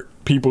smart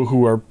people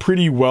who are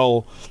pretty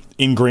well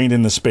ingrained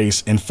in the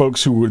space and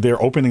folks who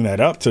they're opening that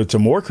up to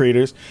more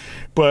creators.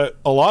 But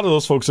a lot of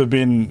those folks have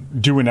been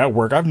doing that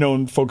work. I've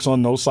known folks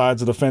on those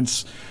sides of the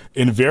fence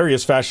in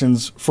various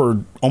fashions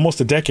for almost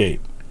a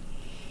decade.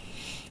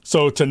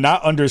 So to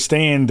not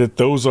understand that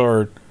those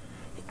are,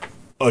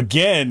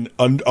 again,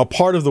 a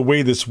part of the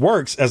way this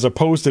works, as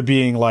opposed to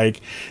being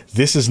like,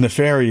 this is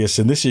nefarious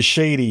and this is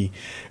shady,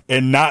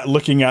 and not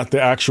looking at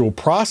the actual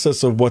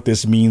process of what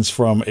this means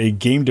from a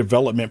game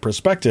development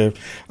perspective.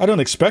 I don't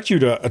expect you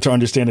to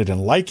understand it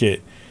and like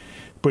it,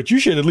 but you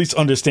should at least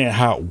understand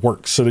how it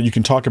works so that you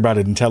can talk about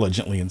it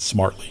intelligently and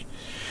smartly.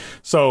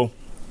 So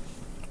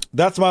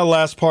that's my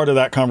last part of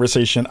that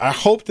conversation. I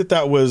hope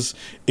that was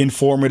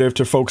informative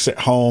to folks at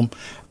home.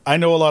 I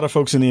know a lot of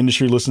folks in the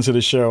industry listen to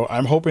the show.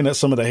 I'm hoping that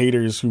some of the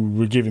haters who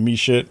were giving me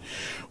shit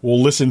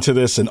will listen to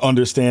this and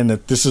understand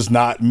that this is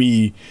not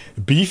me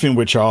beefing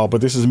with y'all,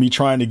 but this is me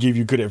trying to give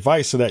you good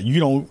advice so that you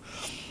don't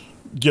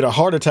get a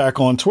heart attack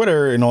on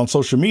Twitter and on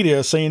social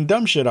media saying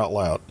dumb shit out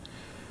loud.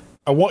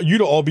 I want you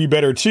to all be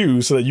better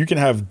too, so that you can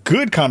have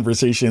good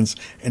conversations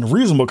and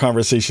reasonable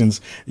conversations.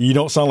 You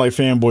don't sound like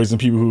fanboys and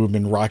people who have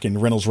been rocking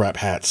Reynolds rap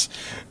hats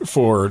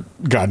for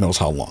God knows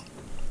how long.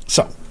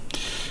 So,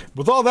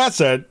 with all that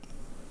said,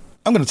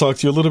 I'm going to talk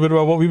to you a little bit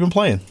about what we've been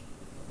playing.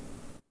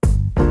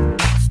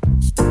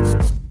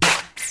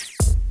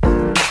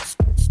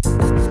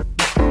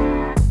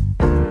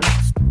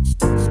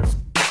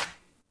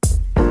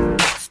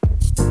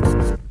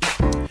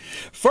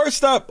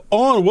 First up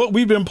on what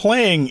we've been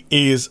playing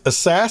is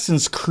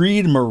Assassin's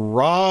Creed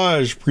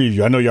Mirage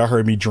preview. I know y'all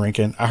heard me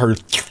drinking. I heard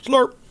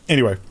slurp.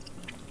 Anyway,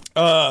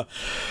 I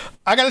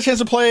got a chance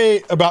to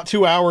play about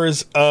 2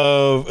 hours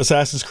of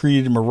Assassin's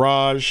Creed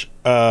Mirage,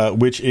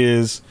 which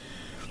is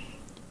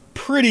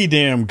pretty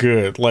damn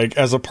good. Like,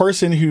 as a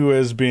person who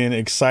has been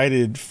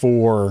excited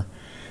for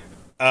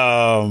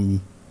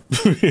the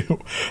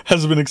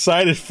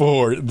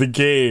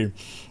game,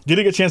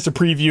 getting a chance to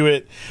preview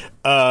it,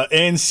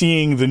 and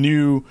seeing the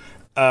new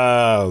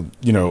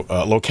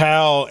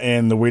locale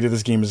and the way that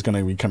this game is going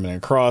to be coming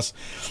across,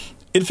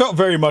 it felt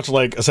very much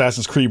like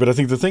Assassin's Creed. But I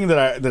think the thing that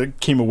I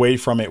came away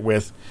from it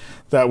with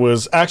that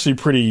was actually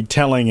pretty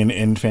telling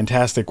and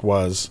fantastic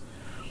was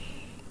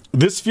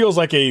this feels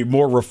like a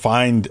more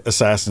refined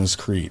Assassin's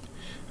Creed.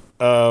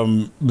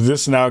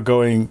 This now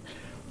going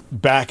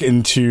back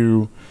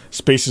into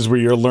spaces where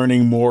you're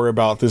learning more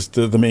about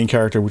the main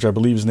character, which I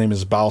believe his name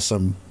is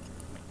Balsam,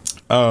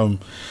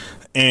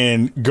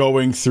 and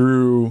going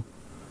through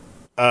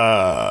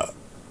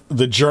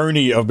the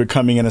journey of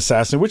becoming an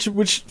assassin,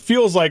 which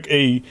feels like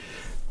a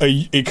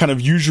kind of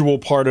usual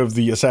part of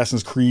the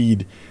Assassin's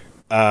Creed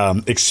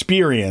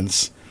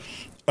experience.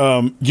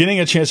 Getting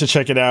a chance to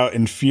check it out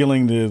and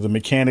feeling the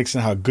mechanics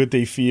and how good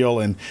they feel.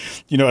 And,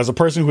 as a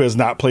person who has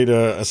not played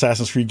a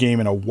Assassin's Creed game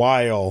in a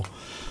while,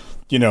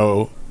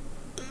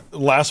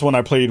 last one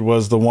I played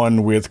was the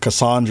one with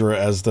Cassandra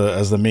as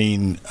the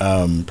main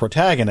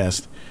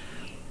protagonist.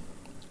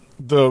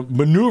 The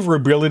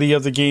maneuverability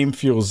of the game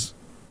feels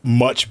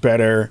much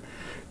better.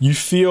 You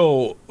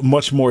feel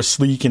much more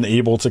sleek and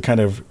able to kind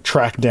of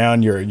track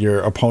down your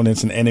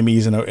opponents and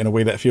enemies in a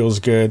way that feels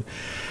good.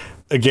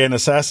 Again,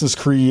 Assassin's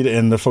Creed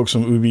and the folks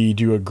from Ubi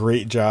do a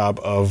great job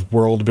of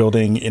world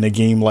building in a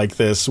game like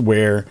this,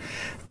 where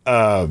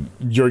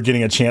you're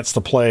getting a chance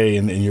to play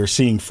and you're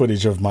seeing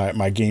footage of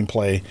my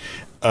gameplay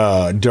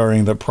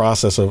during the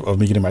process of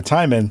me getting my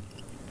time in.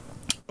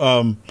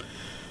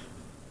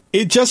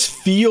 It just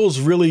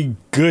feels really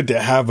good to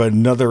have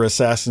another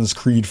Assassin's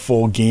Creed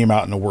full game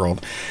out in the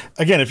world.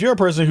 Again, if you're a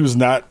person who's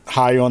not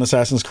high on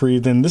Assassin's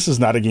Creed, then this is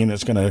not a game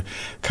that's going to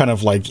kind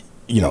of like,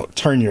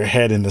 turn your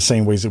head in the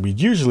same ways that we've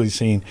usually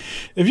seen.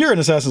 If you're an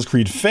Assassin's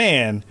Creed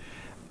fan,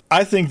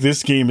 I think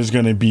this game is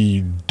going to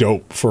be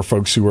dope for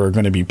folks who are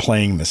going to be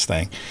playing this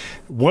thing.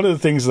 One of the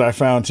things that I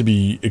found to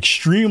be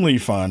extremely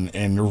fun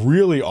and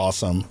really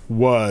awesome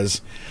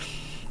was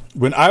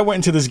when I went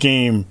into this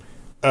game,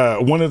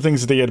 one of the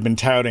things that they had been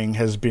touting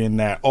has been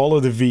that all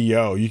of the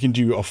VO, you can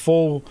do a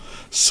full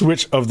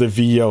switch of the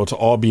VO to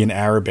all be in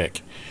Arabic,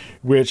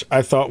 which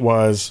I thought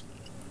was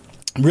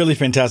really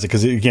fantastic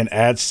because it, again,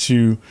 adds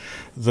to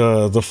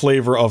the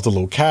flavor of the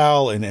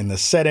locale and the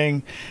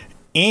setting.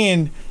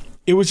 And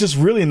it was just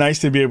really nice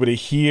to be able to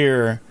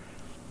hear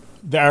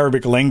the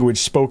Arabic language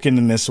spoken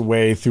in this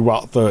way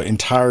throughout the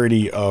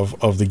entirety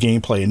of the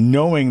gameplay, and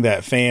knowing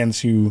that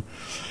fans who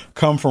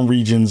come from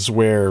regions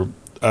where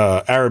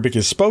Arabic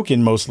is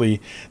spoken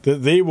mostly,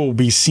 that they will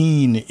be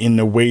seen in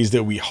the ways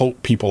that we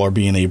hope people are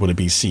being able to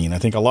be seen. I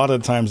think a lot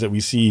of the times that we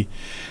see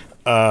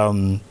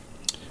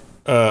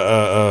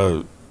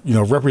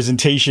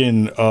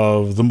representation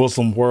of the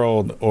Muslim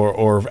world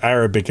or of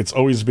Arabic, it's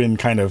always been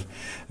kind of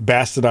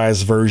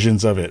bastardized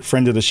versions of it.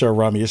 Friend of the show,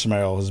 Rami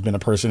Ismail, has been a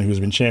person who's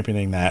been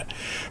championing that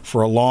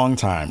for a long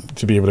time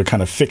to be able to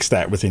kind of fix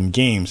that within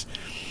games.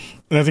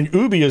 And I think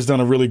Ubi has done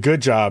a really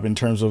good job in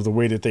terms of the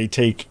way that they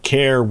take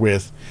care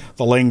with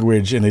the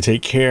language, and they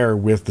take care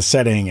with the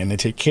setting, and they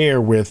take care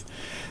with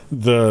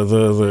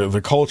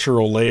the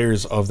cultural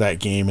layers of that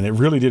game. And it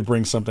really did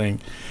bring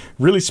something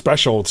really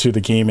special to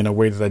the game in a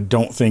way that I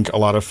don't think a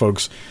lot of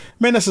folks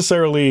may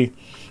necessarily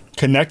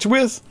connect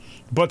with.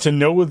 But to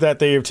know that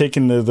they have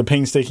taken the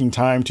painstaking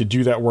time to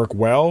do that work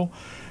well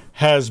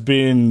has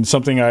been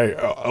something I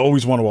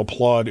always want to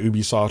applaud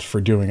Ubisoft for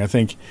doing. I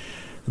think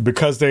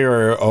because they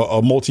are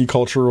a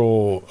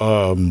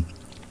multicultural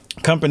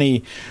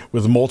company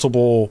with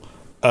multiple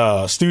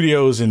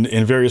studios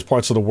in various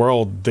parts of the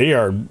world, they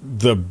are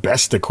the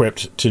best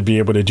equipped to be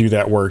able to do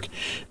that work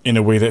in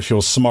a way that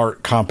feels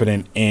smart,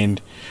 competent,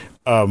 and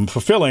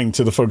fulfilling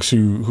to the folks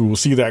who will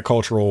see that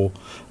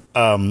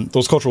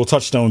those cultural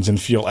touchstones and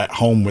feel at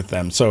home with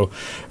them. So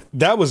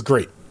that was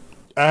great.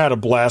 I had a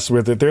blast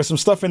with it. There's some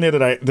stuff in there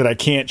that I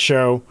can't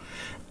show,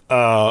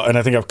 and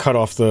I think I've cut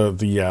off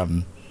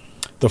the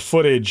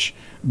footage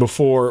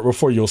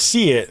before you'll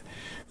see it.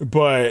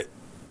 But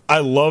I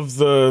love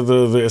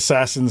the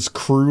Assassin's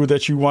crew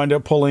that you wind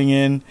up pulling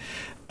in.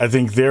 I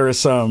think there are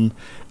some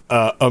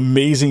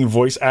amazing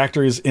voice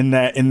actors in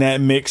that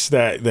mix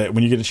that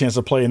when you get a chance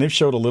to play, and they've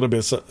showed a little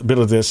bit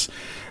of this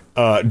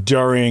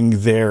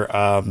during their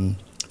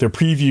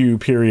preview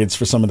periods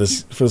for some of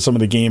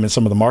the game and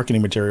some of the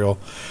marketing material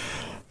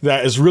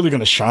that is really going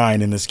to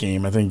shine in this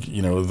game. I think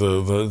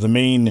the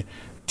main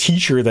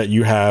teacher that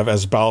you have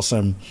as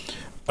Balsam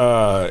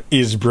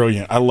is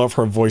brilliant. I love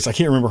her voice. I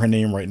can't remember her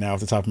name right now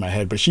off the top of my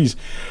head, but she's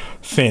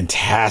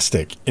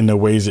fantastic in the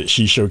ways that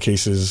she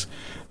showcases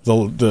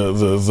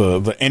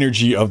the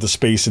energy of the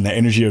space and the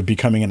energy of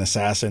becoming an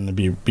assassin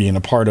and being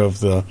a part of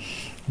the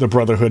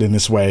Brotherhood in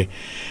this way.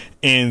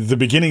 And the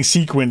beginning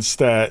sequence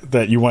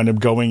that you wind up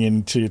going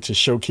into to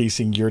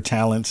showcasing your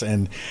talents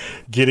and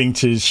getting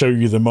to show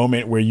you the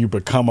moment where you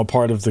become a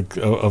part of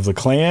the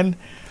clan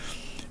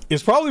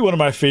is probably one of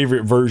my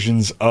favorite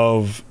versions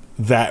of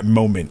that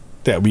moment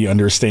that we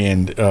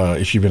understand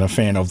if you've been a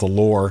fan of the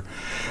lore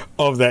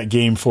of that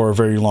game for a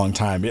very long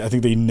time. I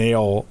think they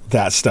nail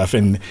that stuff,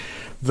 and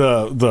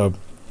the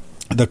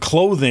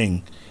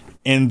clothing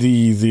and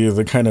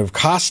the kind of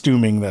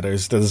costuming that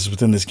is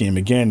within this game,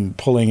 again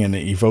pulling and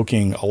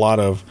evoking a lot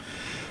of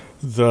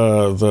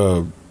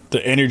the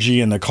energy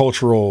and the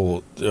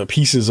cultural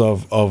pieces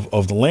of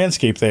the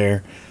landscape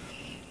there,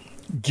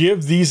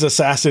 give these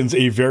assassins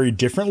a very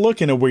different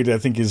look in a way that I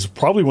think is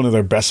probably one of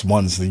their best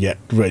ones yet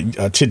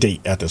to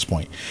date at this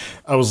point.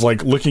 I was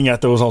like looking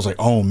at those, I was like,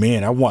 oh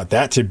man, I want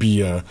that to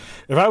be if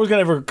I was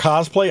going to ever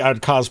cosplay,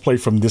 I'd cosplay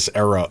from this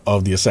era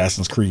of the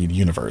Assassin's Creed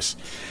universe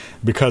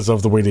because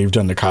of the way they've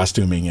done the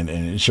costuming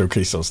and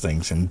showcase those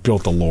things and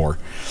built the lore.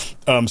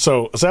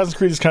 So Assassin's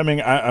Creed is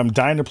coming. I'm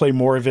dying to play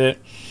more of it.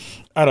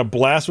 I had a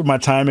blast with my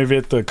time of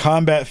it. The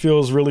combat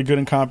feels really good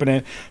and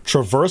competent.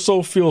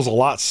 Traversal feels a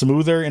lot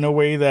smoother in a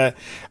way that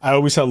I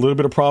always had a little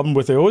bit of problem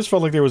with. It always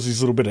felt like there was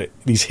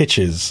these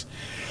hitches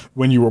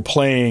when you were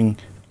playing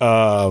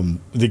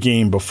the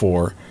game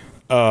before.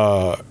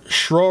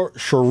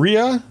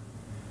 Sharia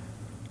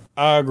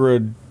Agra,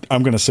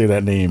 I'm going to say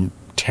that name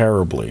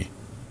terribly.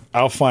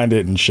 I'll find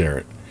it and share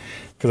it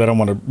because I don't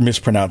want to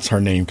mispronounce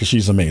her name because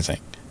she's amazing.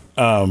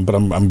 But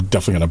I'm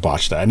definitely going to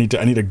botch that. I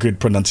need a good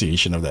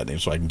pronunciation of that name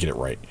so I can get it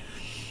right.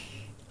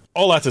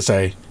 All that to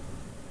say,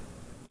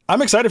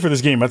 I'm excited for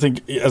this game. I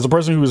think as a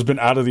person who has been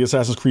out of the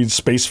Assassin's Creed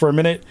space for a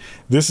minute,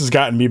 this has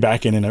gotten me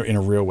back in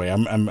a real way.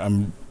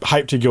 I'm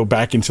hyped to go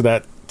back into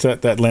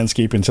that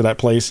landscape, into that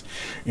place,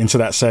 into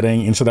that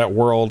setting, into that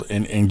world,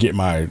 and get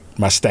my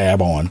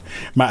stab on,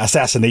 my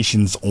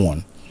assassinations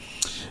on.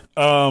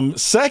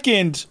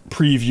 Second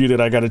preview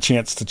that I got a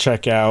chance to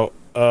check out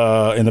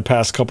in the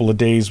past couple of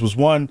days was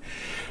one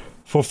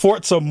for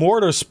Forza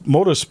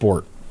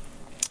Motorsport.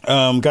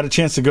 Got a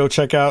chance to go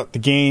check out the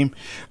game.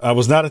 I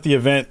was not at the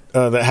event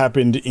that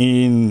happened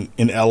in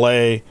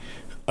LA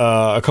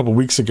a couple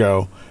weeks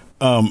ago,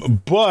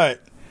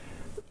 but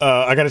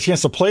I got a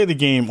chance to play the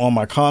game on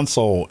my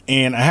console,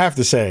 and I have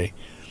to say,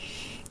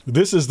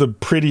 this is the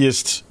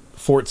prettiest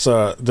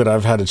Forza that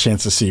I've had a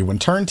chance to see. When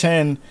Turn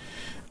 10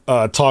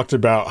 talked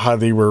about how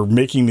they were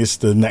making this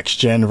the next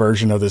gen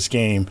version of this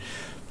game,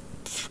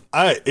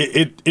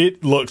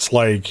 it looks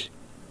like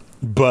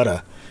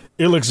butter.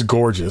 It looks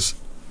gorgeous.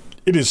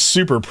 It is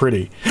super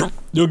pretty.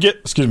 You'll get,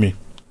 excuse me,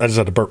 I just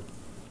had to burp.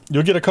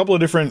 You'll get a couple of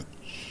different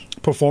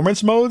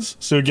performance modes.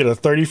 So you'll get a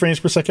 30 frames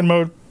per second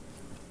mode,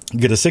 you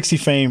get a 60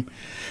 frame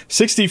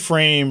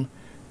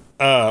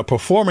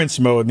performance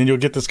mode, and then you'll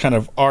get this kind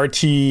of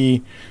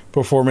RT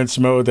performance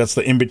mode that's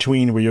the in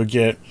between where you'll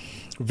get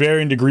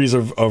varying degrees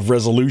of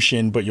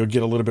resolution, but you'll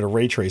get a little bit of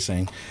ray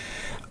tracing.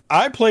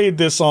 I played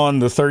this on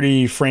the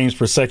 30 frames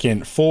per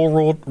second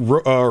full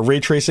ray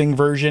tracing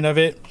version of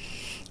it,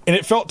 and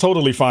it felt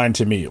totally fine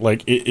to me.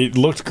 Like it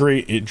looked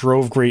great, it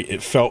drove great,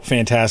 it felt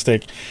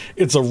fantastic.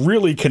 It's a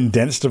really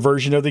condensed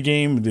version of the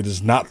game. It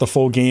is not the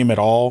full game at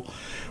all,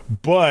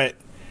 but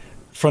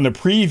from the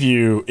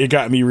preview, it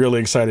got me really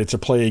excited to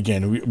play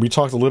again. We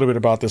talked a little bit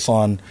about this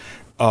on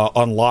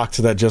Unlocked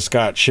that just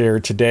got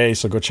shared today,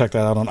 so go check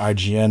that out on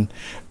IGN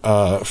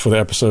for the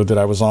episode that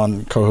I was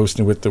on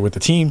co-hosting with the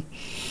team.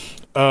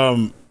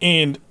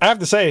 And I have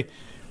to say,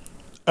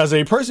 as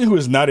a person who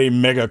is not a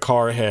mega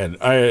car head,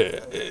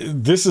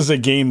 this is a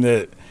game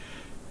that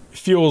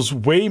feels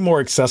way more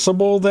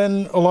accessible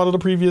than a lot of the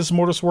previous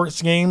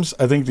Motorsports games.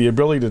 I think the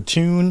ability to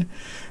tune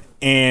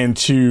and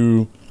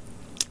to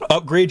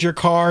upgrade your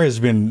car has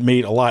been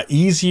made a lot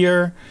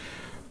easier,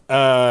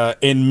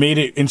 and made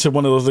it into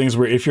one of those things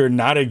where if you're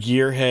not a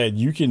gearhead,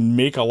 you can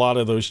make a lot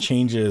of those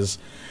changes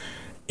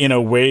in a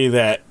way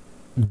that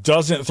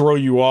doesn't throw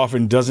you off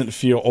and doesn't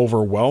feel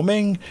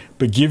overwhelming,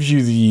 but gives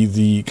you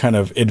the kind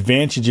of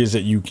advantages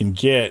that you can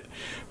get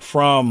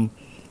from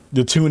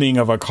the tuning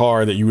of a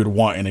car that you would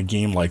want in a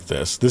game like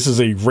this. This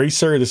is a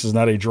racer. This is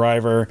not a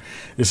driver.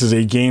 This is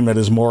a game that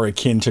is more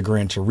akin to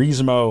Gran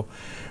Turismo,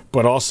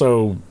 but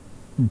also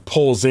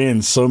pulls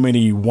in so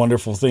many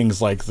wonderful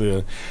things like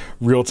the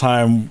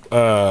real-time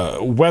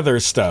weather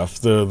stuff,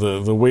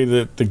 the way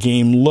that the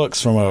game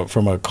looks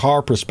from a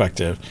car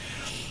perspective.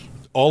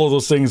 All of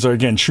those things are,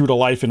 again, true to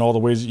life in all the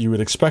ways that you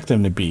would expect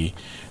them to be.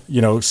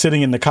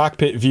 Sitting in the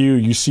cockpit view,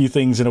 you see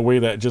things in a way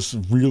that just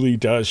really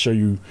does show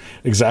you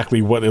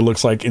exactly what it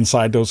looks like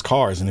inside those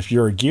cars. And if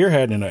you're a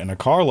gearhead and a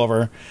car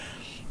lover,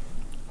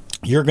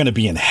 you're going to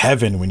be in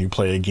heaven when you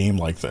play a game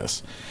like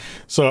this.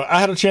 So I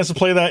had a chance to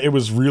play that. It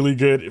was really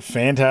good,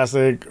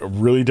 fantastic,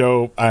 really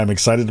dope. I'm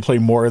excited to play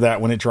more of that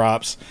when it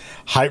drops.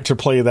 Hyped to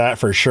play that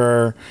for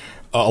sure,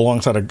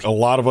 alongside a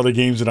lot of other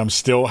games that I'm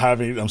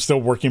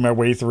still working my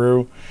way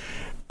through.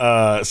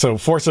 So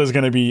Forza is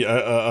going to be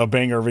a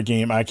banger of a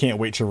game. I can't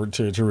wait to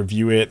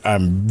review it.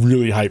 I'm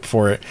really hyped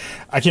for it.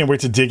 I can't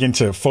wait to dig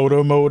into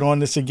photo mode on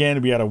this again.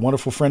 We had a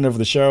wonderful friend of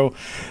the show,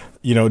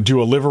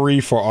 do a livery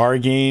for our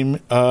game,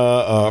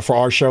 for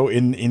our show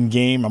in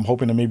game. I'm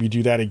hoping to maybe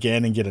do that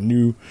again and get a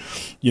new,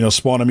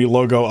 Spawn on Me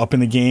logo up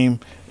in the game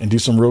and do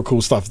some real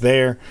cool stuff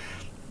there.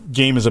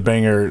 Game is a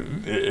banger.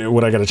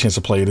 When I got a chance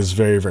to play it, is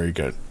very, very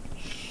good.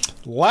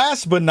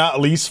 Last but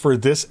not least for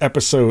this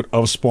episode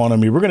of Spawn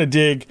on Me, we're going to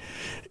dig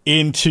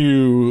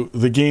into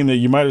the game that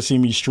you might have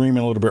seen me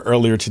streaming a little bit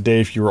earlier today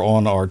if you were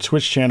on our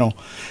Twitch channel,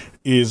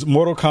 is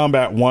Mortal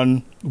Kombat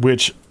 1,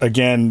 which,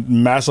 again,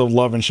 massive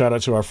love and shout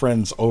out to our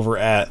friends over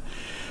at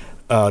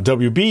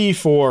WB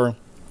for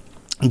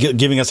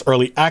giving us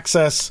early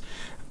access.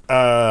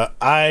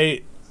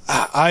 I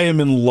am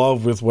in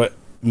love with what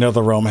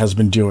NetherRealm has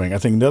been doing. I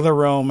think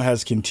NetherRealm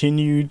has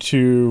continued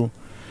to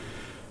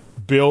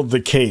build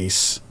the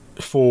case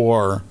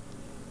for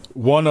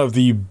one of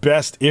the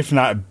best, if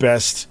not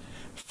best,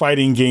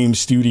 fighting game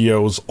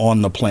studios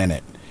on the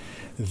planet.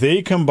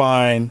 They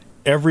combine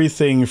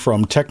everything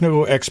from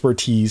technical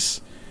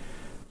expertise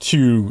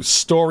to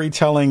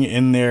storytelling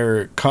in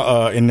their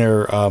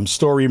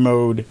story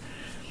mode,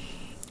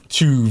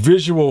 to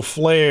visual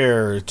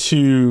flair,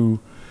 to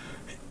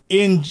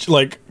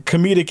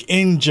comedic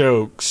in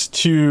jokes,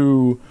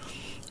 to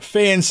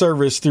fan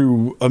service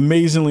through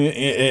amazingly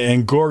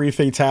and gory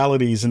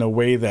fatalities in a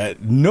way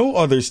that no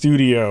other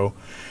studio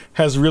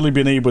has really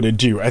been able to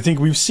do. I think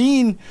we've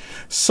seen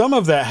some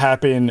of that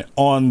happen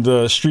on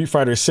the Street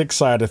Fighter 6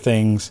 side of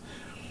things.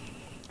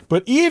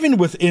 But even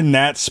within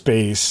that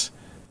space,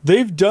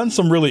 they've done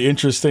some really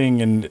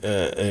interesting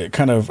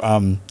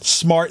and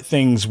smart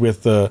things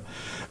with the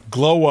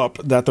glow up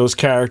that those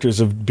characters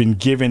have been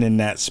given in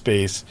that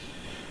space.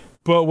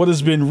 But what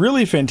has been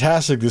really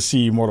fantastic to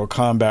see Mortal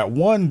Kombat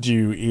 1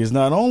 do is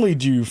not only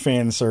do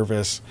fan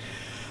service,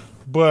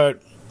 but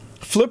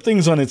flip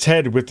things on its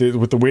head with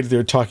the way that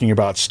they're talking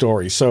about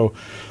story. So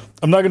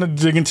I'm not going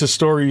to dig into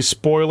story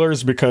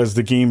spoilers because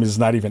the game is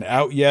not even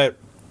out yet.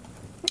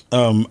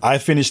 I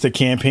finished the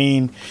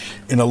campaign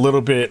in a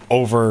little bit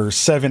over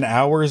 7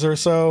 hours or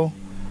so.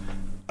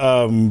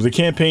 The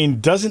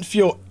campaign doesn't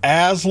feel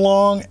as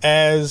long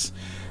as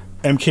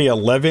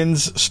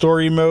MK11's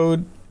story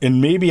mode,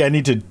 and maybe I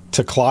need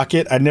to clock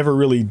it. I never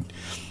really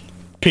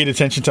paid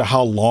attention to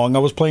how long I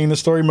was playing the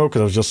story mode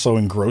because I was just so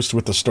engrossed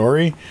with the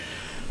story.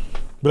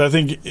 But I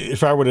think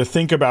if I were to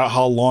think about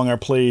how long I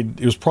played,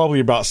 it was probably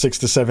about 6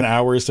 to 7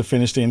 hours to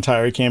finish the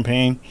entire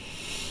campaign.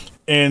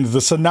 And the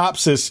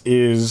synopsis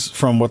is,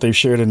 from what they've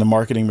shared in the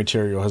marketing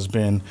material, has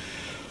been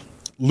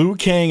Liu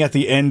Kang at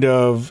the end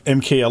of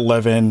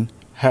MK11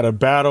 had a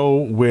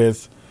battle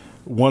with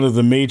one of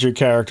the major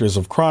characters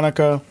of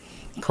Chronica.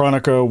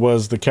 Chronica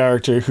was the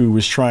character who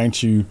was trying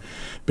to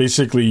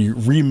basically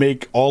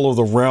remake all of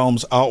the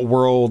realms,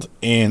 Outworld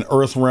and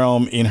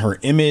Earthrealm in her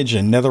image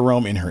and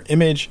Netherrealm in her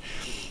image,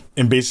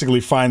 and basically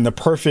find the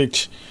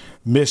perfect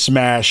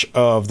mismatch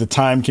of the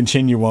time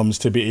continuums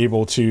to be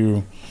able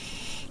to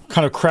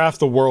kind of craft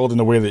the world in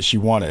the way that she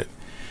wanted.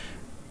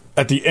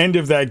 At the end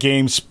of that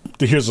game,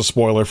 here's a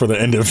spoiler for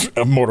the end of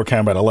Mortal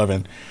Kombat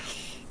 11,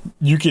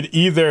 you could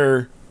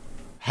either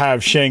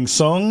have Shang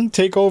Tsung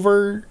take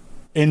over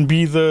and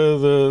be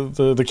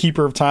the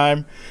keeper of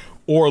time,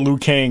 or Liu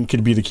Kang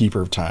could be the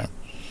keeper of time.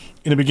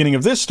 In the beginning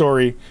of this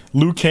story,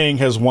 Liu Kang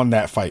has won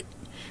that fight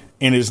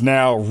and is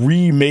now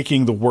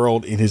remaking the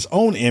world in his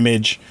own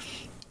image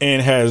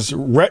and has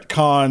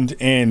retconned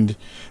and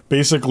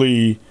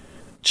basically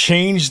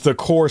changed the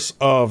course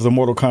of the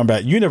Mortal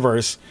Kombat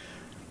universe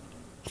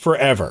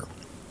forever,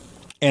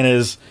 and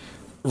has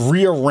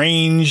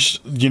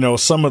rearranged,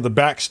 some of the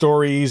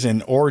backstories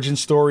and origin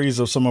stories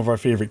of some of our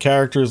favorite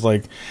characters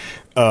like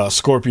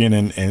Scorpion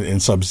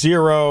and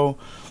Sub-Zero,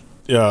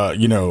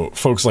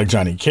 folks like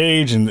Johnny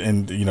Cage,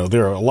 and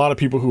there are a lot of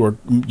people who are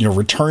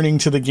returning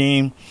to the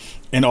game,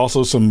 and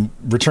also some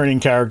returning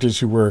characters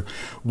who were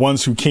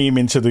ones who came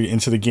into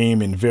the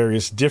game in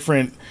various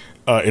different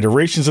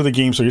iterations of the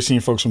game. So you're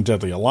seeing folks from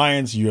Deadly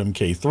Alliance,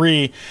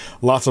 UMK3,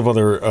 lots of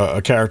other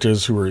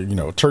characters who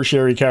were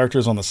tertiary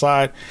characters on the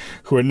side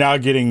who are now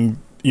getting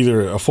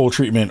either a full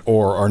treatment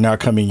or are now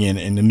coming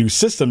in the new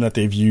system that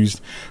they've used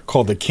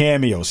called the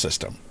Cameo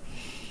system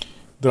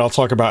that I'll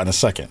talk about in a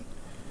second.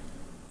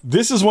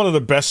 This is one of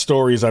the best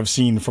stories I've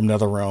seen from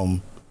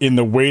NetherRealm in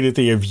the way that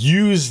they have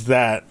used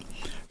that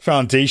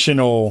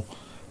foundational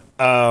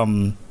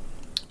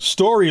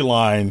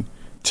storyline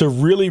to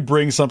really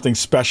bring something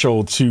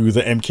special to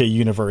the MK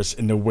universe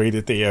in the way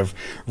that they have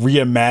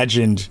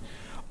reimagined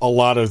a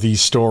lot of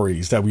these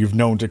stories that we've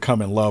known to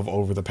come and love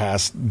over the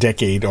past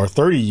decade or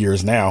 30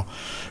 years now,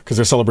 because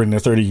they're celebrating their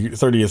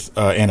 30th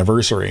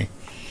anniversary.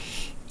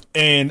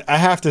 And I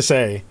have to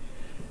say,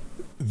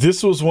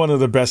 this was one of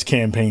the best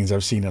campaigns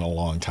I've seen in a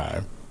long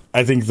time.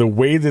 I think the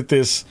way that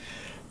this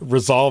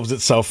resolves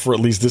itself, for at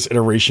least this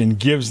iteration,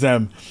 gives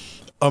them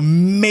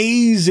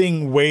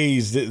amazing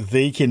ways that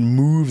they can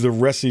move the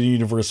rest of the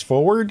universe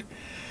forward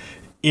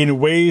in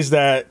ways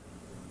that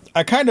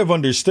I kind of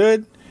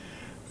understood.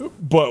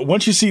 But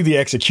once you see the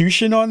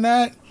execution on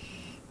that,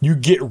 you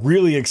get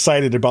really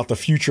excited about the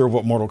future of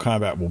what Mortal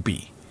Kombat will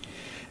be.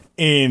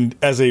 And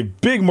as a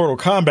big Mortal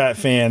Kombat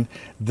fan,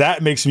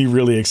 that makes me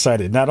really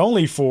excited, not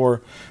only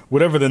for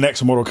whatever the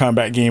next Mortal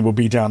Kombat game will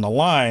be down the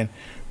line,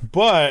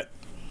 but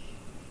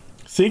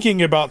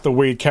thinking about the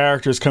way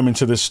characters come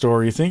into this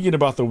story, thinking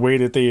about the way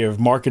that they have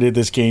marketed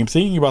this game,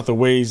 thinking about the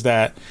ways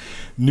that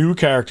new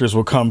characters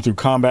will come through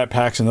combat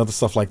packs and other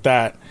stuff like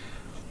that.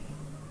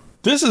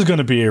 This is going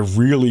to be a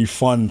really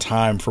fun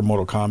time for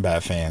Mortal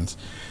Kombat fans,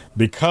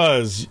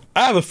 because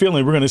I have a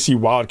feeling we're going to see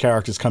wild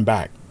characters come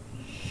back.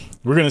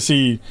 We're going to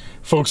see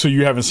folks who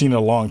you haven't seen in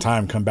a long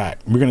time come back.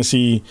 We're going to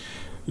see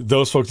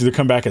those folks either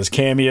come back as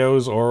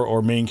cameos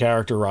or main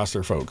character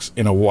roster folks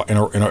in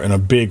a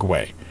big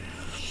way.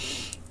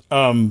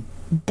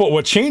 But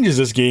what changes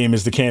this game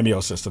is the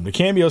cameo system. The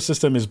cameo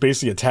system is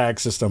basically a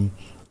tag system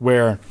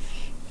where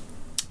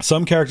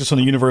some characters from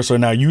the universe are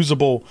now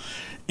usable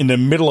in the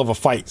middle of a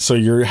fight. So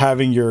you're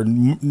having your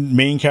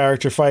main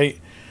character fight,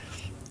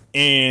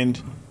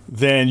 and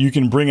then you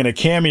can bring in a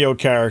cameo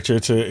character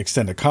to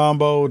extend a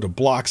combo, to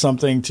block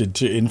something,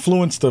 to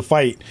influence the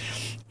fight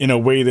in a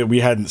way that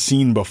we hadn't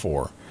seen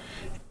before.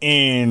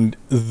 And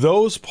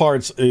those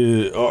parts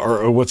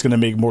are what's going to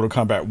make Mortal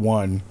Kombat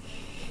 1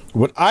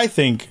 what I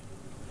think,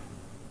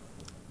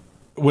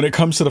 when it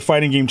comes to the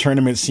fighting game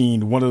tournament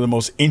scene, one of the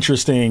most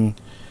interesting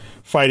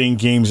fighting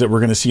games that we're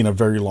going to see in a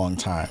very long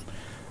time.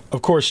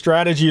 Of course,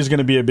 strategy is going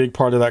to be a big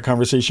part of that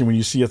conversation when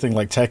you see a thing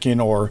like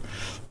Tekken or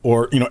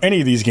any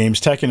of these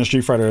games, Tekken and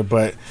Street Fighter.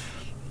 But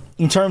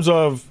in terms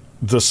of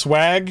the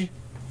swag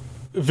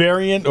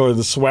variant or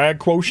the swag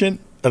quotient,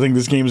 I think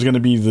this game is going to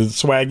be the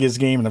swaggiest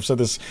game, and I've said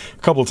this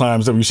a couple of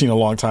times that we've seen in a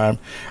long time.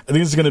 I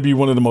think it's going to be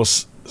one of the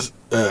most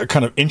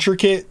kind of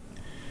intricate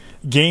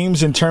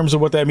games in terms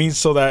of what that means,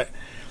 so that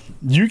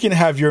you can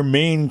have your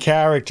main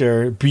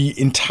character be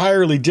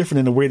entirely different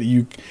in the way that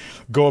you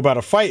go about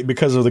a fight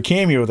because of the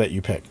cameo that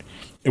you picked.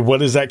 What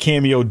does that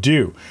cameo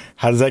do?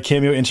 How does that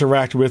cameo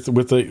interact with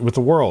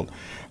the world?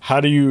 How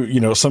do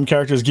you some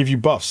characters give you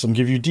buffs, some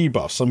give you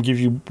debuffs, some give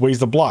you ways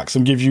to block,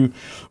 some give you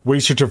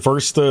ways to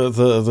traverse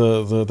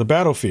the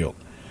battlefield.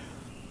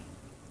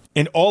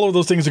 And all of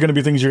those things are going to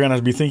be things you're going to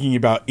have to be thinking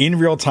about in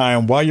real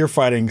time while you're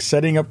fighting,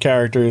 setting up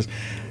characters,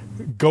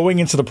 going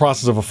into the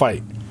process of a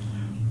fight.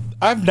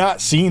 I've not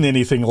seen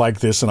anything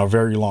like this in a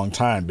very long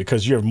time,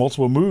 because you have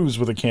multiple moves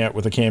with a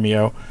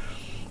cameo,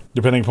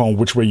 depending upon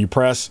which way you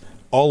press.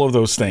 All of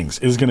those things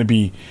is going to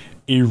be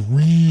a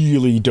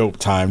really dope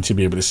time to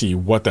be able to see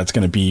what that's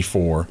going to be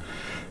for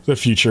the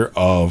future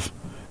of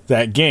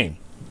that game.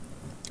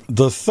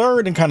 The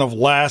third and kind of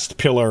last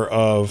pillar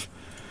of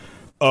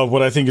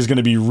what I think is going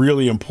to be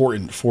really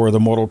important for the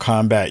Mortal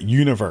Kombat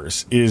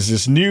universe is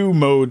this new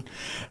mode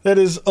that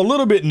is a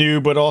little bit new,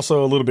 but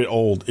also a little bit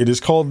old. It is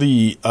called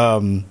the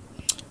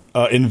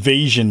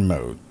Invasion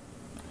mode.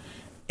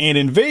 And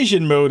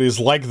Invasion mode is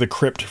like the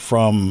Crypt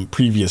from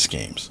previous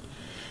games.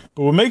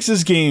 But what makes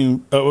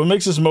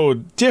this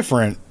mode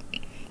different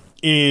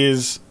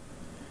is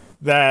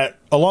that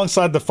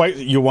alongside the fight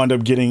that you wind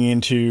up getting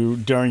into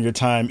during your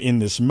time in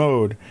this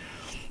mode,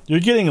 you're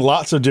getting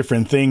lots of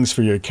different things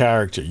for your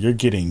character. You're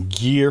getting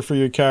gear for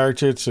your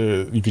character,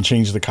 you can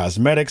change the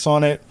cosmetics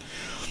on it.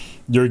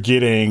 You're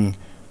getting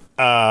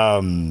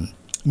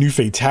new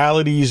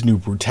fatalities, new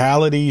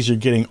brutalities. You're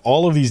getting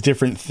all of these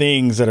different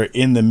things that are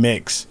in the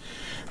mix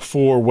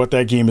for what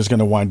that game is going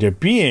to wind up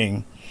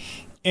being.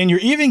 And you're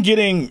even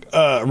getting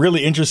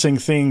really interesting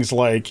things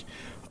like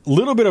a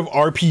little bit of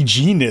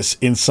RPG-ness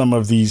in some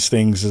of these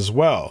things as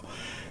well.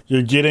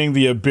 You're getting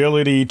the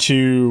ability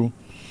to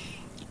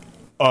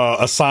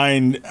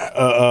assign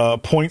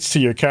points to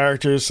your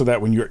characters so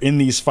that when you're in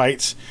these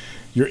fights,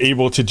 you're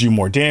able to do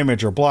more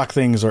damage or block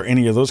things or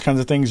any of those kinds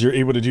of things. You're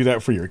able to do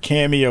that for your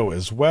cameo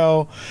as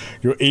well.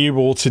 You're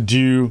able to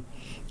do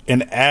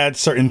and add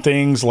certain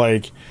things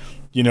like,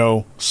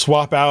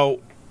 swap out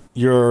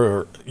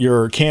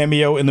your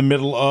cameo in the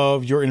middle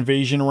of your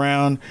invasion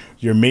round,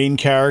 your main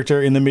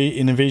character in the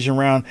invasion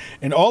round,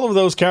 and all of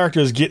those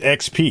characters get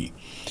XP.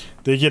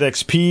 They get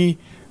XP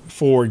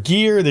for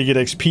gear, they get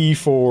XP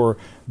for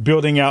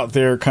building out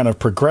their kind of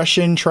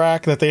progression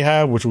track that they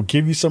have, which will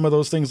give you some of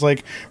those things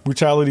like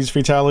brutalities,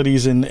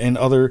 fatalities, and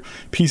other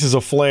pieces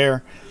of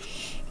flair.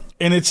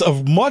 And it's a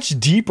much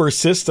deeper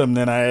system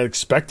than I had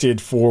expected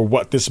for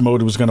what this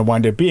mode was going to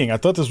wind up being. I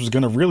thought this was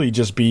going to really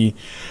just be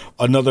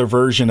another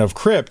version of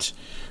Crypt,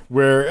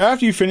 where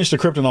after you finished the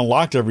Crypt and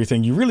unlocked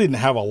everything, you really didn't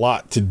have a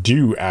lot to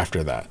do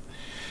after that.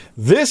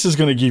 This is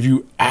going to give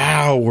you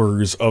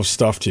hours of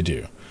stuff to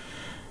do.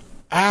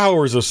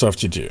 Hours of stuff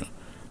to do.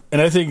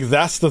 And I think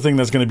that's the thing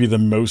that's going to be the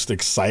most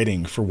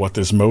exciting for what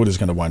this mode is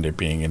going to wind up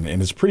being. And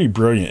it's pretty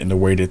brilliant in the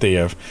way that they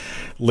have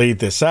laid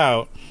this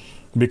out,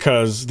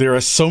 because there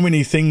are so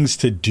many things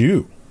to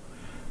do.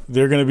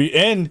 They're going to be,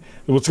 and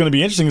what's going to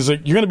be interesting is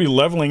that you're going to be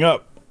leveling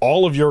up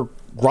all of your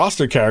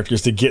roster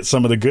characters to get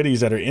some of the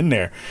goodies that are in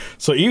there.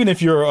 So even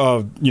if you're,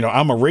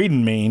 I'm a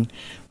Raiden main,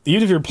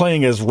 even if you're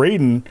playing as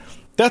Raiden,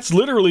 that's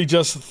literally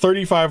just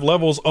 35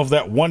 levels of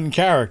that one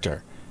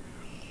character.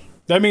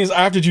 That means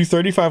I have to do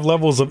 35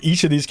 levels of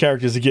each of these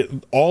characters to get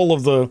all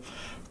of the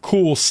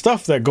cool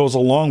stuff that goes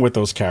along with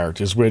those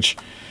characters, which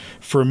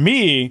for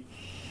me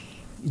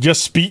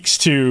just speaks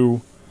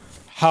to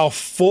how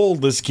full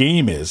this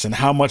game is and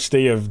how much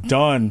they have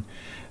done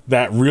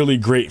that really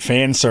great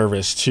fan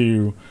service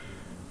to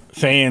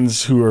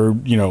fans who are,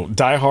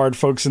 diehard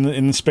folks in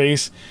the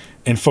space,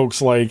 and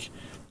folks like,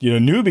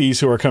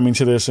 newbies who are coming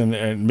to this,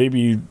 and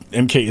maybe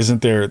MK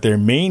isn't their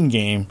main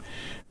game,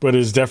 but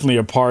is definitely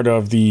a part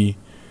of the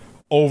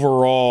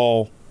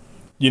overall,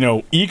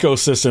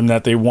 ecosystem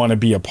that they want to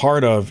be a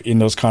part of in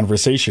those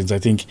conversations. I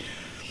think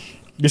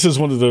this is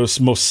one of those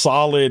most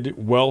solid,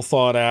 well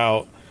thought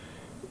out,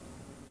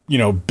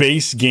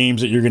 base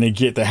games that you're going to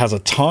get that has a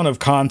ton of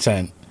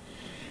content.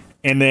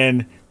 And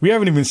then we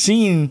haven't even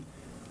seen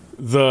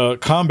the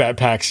combat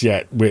packs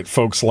yet with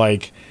folks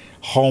like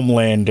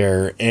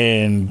Homelander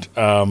and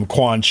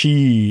Quan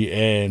Chi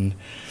and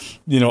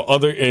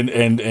other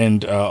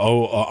and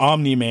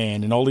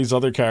Omni-Man and all these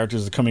other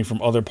characters coming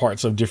from other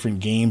parts of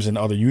different games and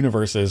other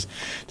universes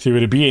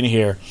to be in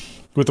here.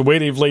 With the way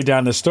they've laid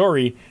down the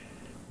story,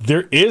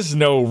 there is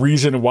no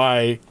reason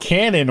why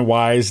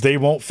canon-wise they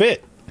won't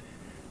fit.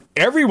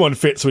 Everyone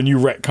fits when you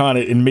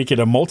retcon it and make it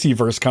a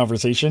multiverse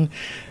conversation.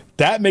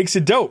 That makes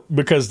it dope,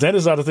 because then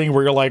it's not a thing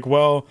where you're like,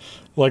 well,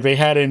 like they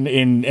had in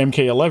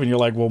MK11, you're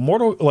like,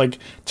 well,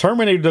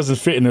 Terminator doesn't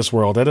fit in this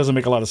world. That doesn't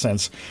make a lot of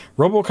sense.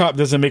 RoboCop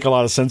doesn't make a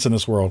lot of sense in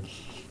this world.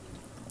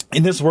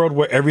 In this world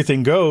where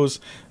everything goes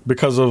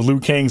because of Liu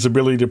Kang's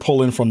ability to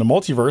pull in from the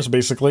multiverse,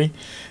 basically,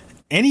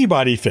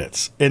 anybody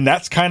fits. And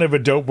that's kind of a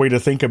dope way to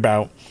think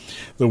about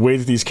the way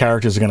that these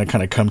characters are going to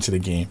kind of come to the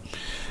game.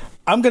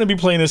 I'm going to be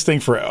playing this thing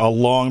for a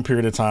long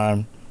period of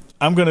time.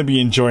 I'm going to be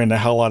enjoying the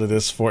hell out of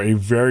this for a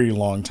very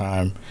long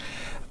time.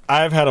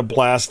 I've had a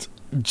blast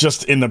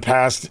just in the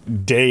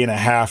past day and a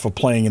half of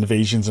playing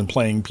Invasions and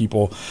playing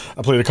people.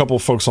 I played a couple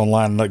of folks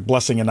online, like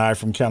Blessing and I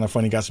from Kinda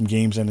Funny got some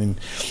games in, and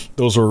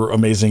those were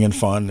amazing and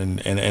fun.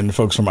 And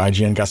folks from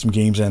IGN got some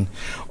games in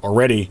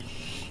already.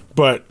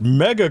 But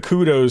mega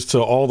kudos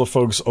to all the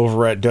folks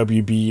over at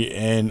WB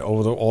and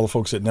all the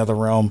folks at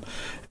NetherRealm.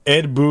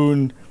 Ed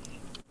Boon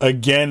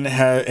again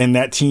and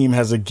that team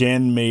has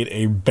again made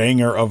a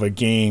banger of a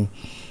game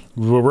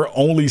where we're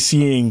only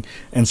seeing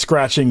and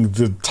scratching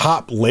the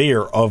top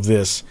layer of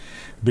this,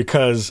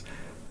 because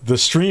the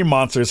stream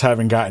monsters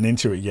haven't gotten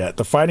into it yet.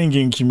 The fighting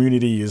game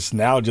community is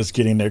now just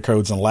getting their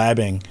codes and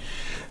labbing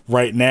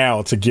right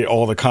now to get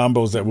all the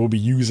combos that we'll be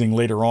using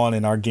later on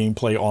in our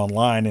gameplay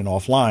online and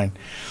offline.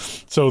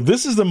 So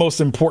this is the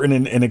most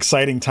important and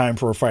exciting time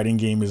for a fighting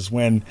game, is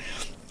when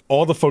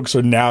all the folks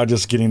are now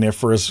just getting their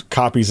first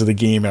copies of the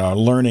game and are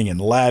learning and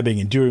labbing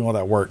and doing all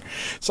that work.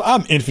 So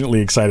I'm infinitely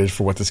excited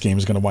for what this game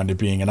is going to wind up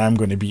being, and I'm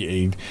going to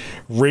be a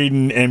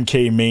Raiden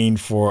MK main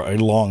for a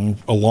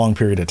long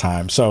period of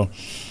time. So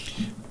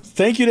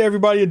thank you to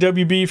everybody at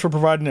WB for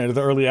providing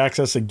the early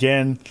access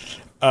again.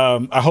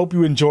 I hope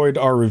you enjoyed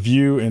our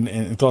review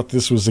and thought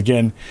this was,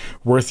 again,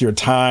 worth your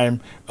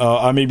time.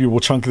 I maybe will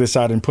chunk this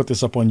out and put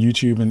this up on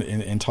YouTube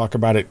and talk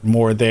about it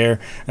more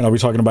there. And I'll be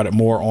talking about it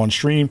more on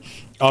stream.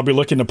 I'll be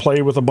looking to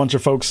play with a bunch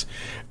of folks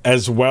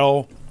as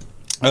well,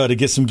 to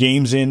get some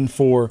games in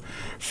for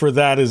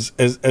that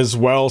as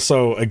well.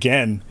 So,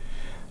 again,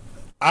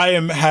 I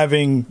am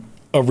having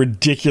a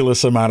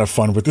ridiculous amount of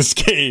fun with this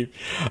game.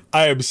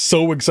 I am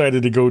so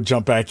excited to go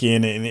jump back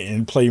in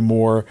and play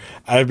more.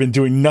 I've been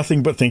doing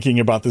nothing but thinking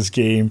about this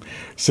game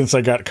since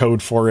I got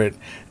code for it.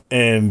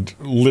 And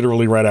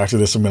literally right after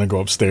this, I'm going to go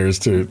upstairs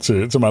to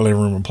my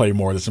living room and play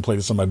more of this and play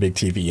this on my big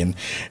TV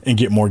and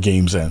get more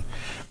games in.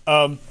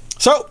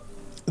 So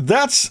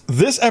that's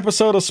this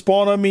episode of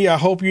Spawn on Me. I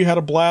hope you had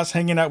a blast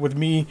hanging out with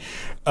me.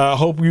 I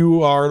hope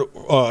you are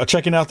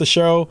checking out the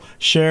show,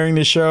 sharing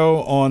the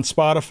show on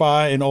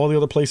Spotify and all the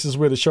other places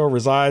where the show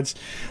resides.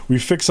 We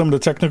fixed some of the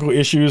technical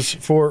issues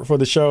for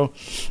the show,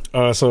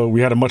 so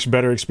we had a much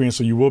better experience.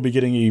 So you will be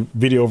getting a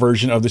video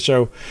version of the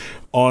show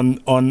on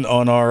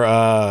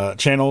our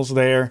channels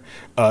there.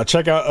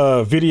 Check out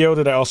a video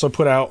that I also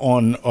put out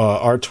on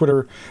our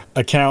Twitter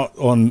account,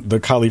 on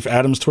the Khalif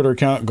Adams Twitter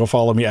account. Go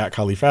follow me at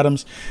Khalif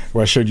Adams,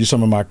 where I showed you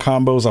some of my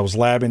combos. I was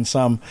labbing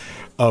some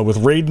with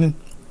Raiden.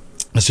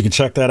 So you can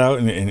check that out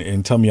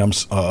and tell me I'm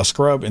a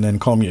scrub, and then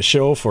call me a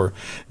shill for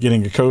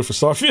getting a code for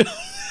Starfield.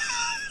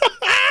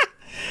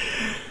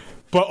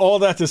 But all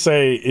that to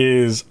say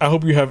is, I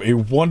hope you have a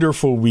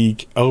wonderful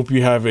week. I hope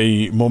you have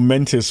a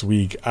momentous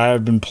week.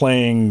 I've been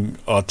playing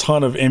a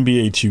ton of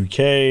NBA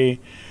 2K.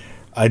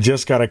 I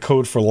just got a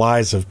code for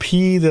Lies of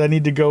P that I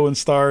need to go and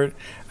start.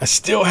 I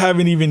still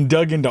haven't even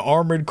dug into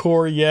Armored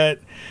Core yet.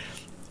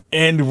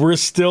 And we're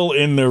still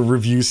in the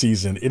review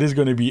season. It is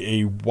going to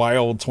be a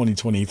wild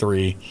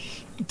 2023,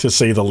 to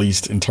say the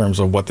least, in terms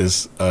of what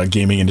this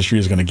gaming industry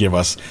is going to give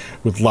us,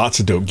 with lots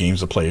of dope games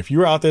to play. If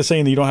you're out there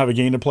saying that you don't have a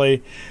game to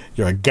play,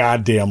 you're a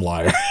goddamn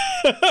liar.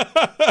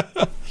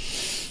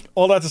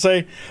 All that to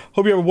say,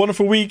 hope you have a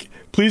wonderful week.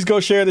 Please go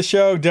share the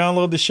show,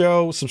 download the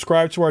show,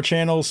 subscribe to our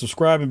channel,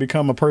 subscribe and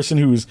become a person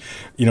who's,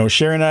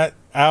 sharing that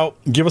out.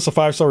 Give us a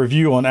 5-star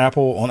review on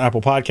Apple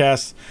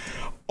Podcasts.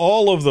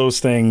 All of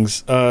those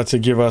things to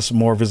give us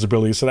more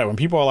visibility, so that when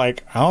people are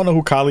like, I don't know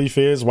who Khalif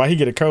is, why he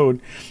get a code,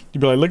 you'd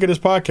be like, look at his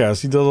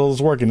podcast. He does all this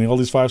work and all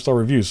these 5-star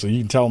reviews. So you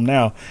can tell them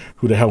now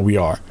who the hell we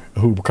are,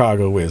 who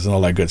Chicago is, and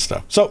all that good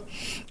stuff. So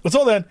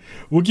until then,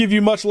 we'll give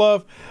you much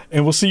love,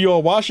 and we'll see you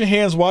all. Wash your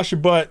hands, wash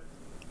your butt.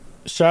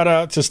 Shout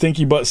out to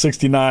Stinky Butt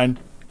 69.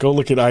 Go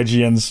look at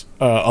IGN's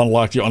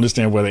Unlocked. You'll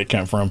understand where they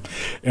came from.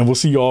 And we'll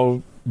see you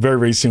all very,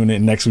 very soon.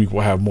 And next week,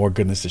 we'll have more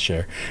goodness to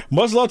share.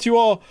 Much love to you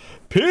all.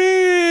 Peace.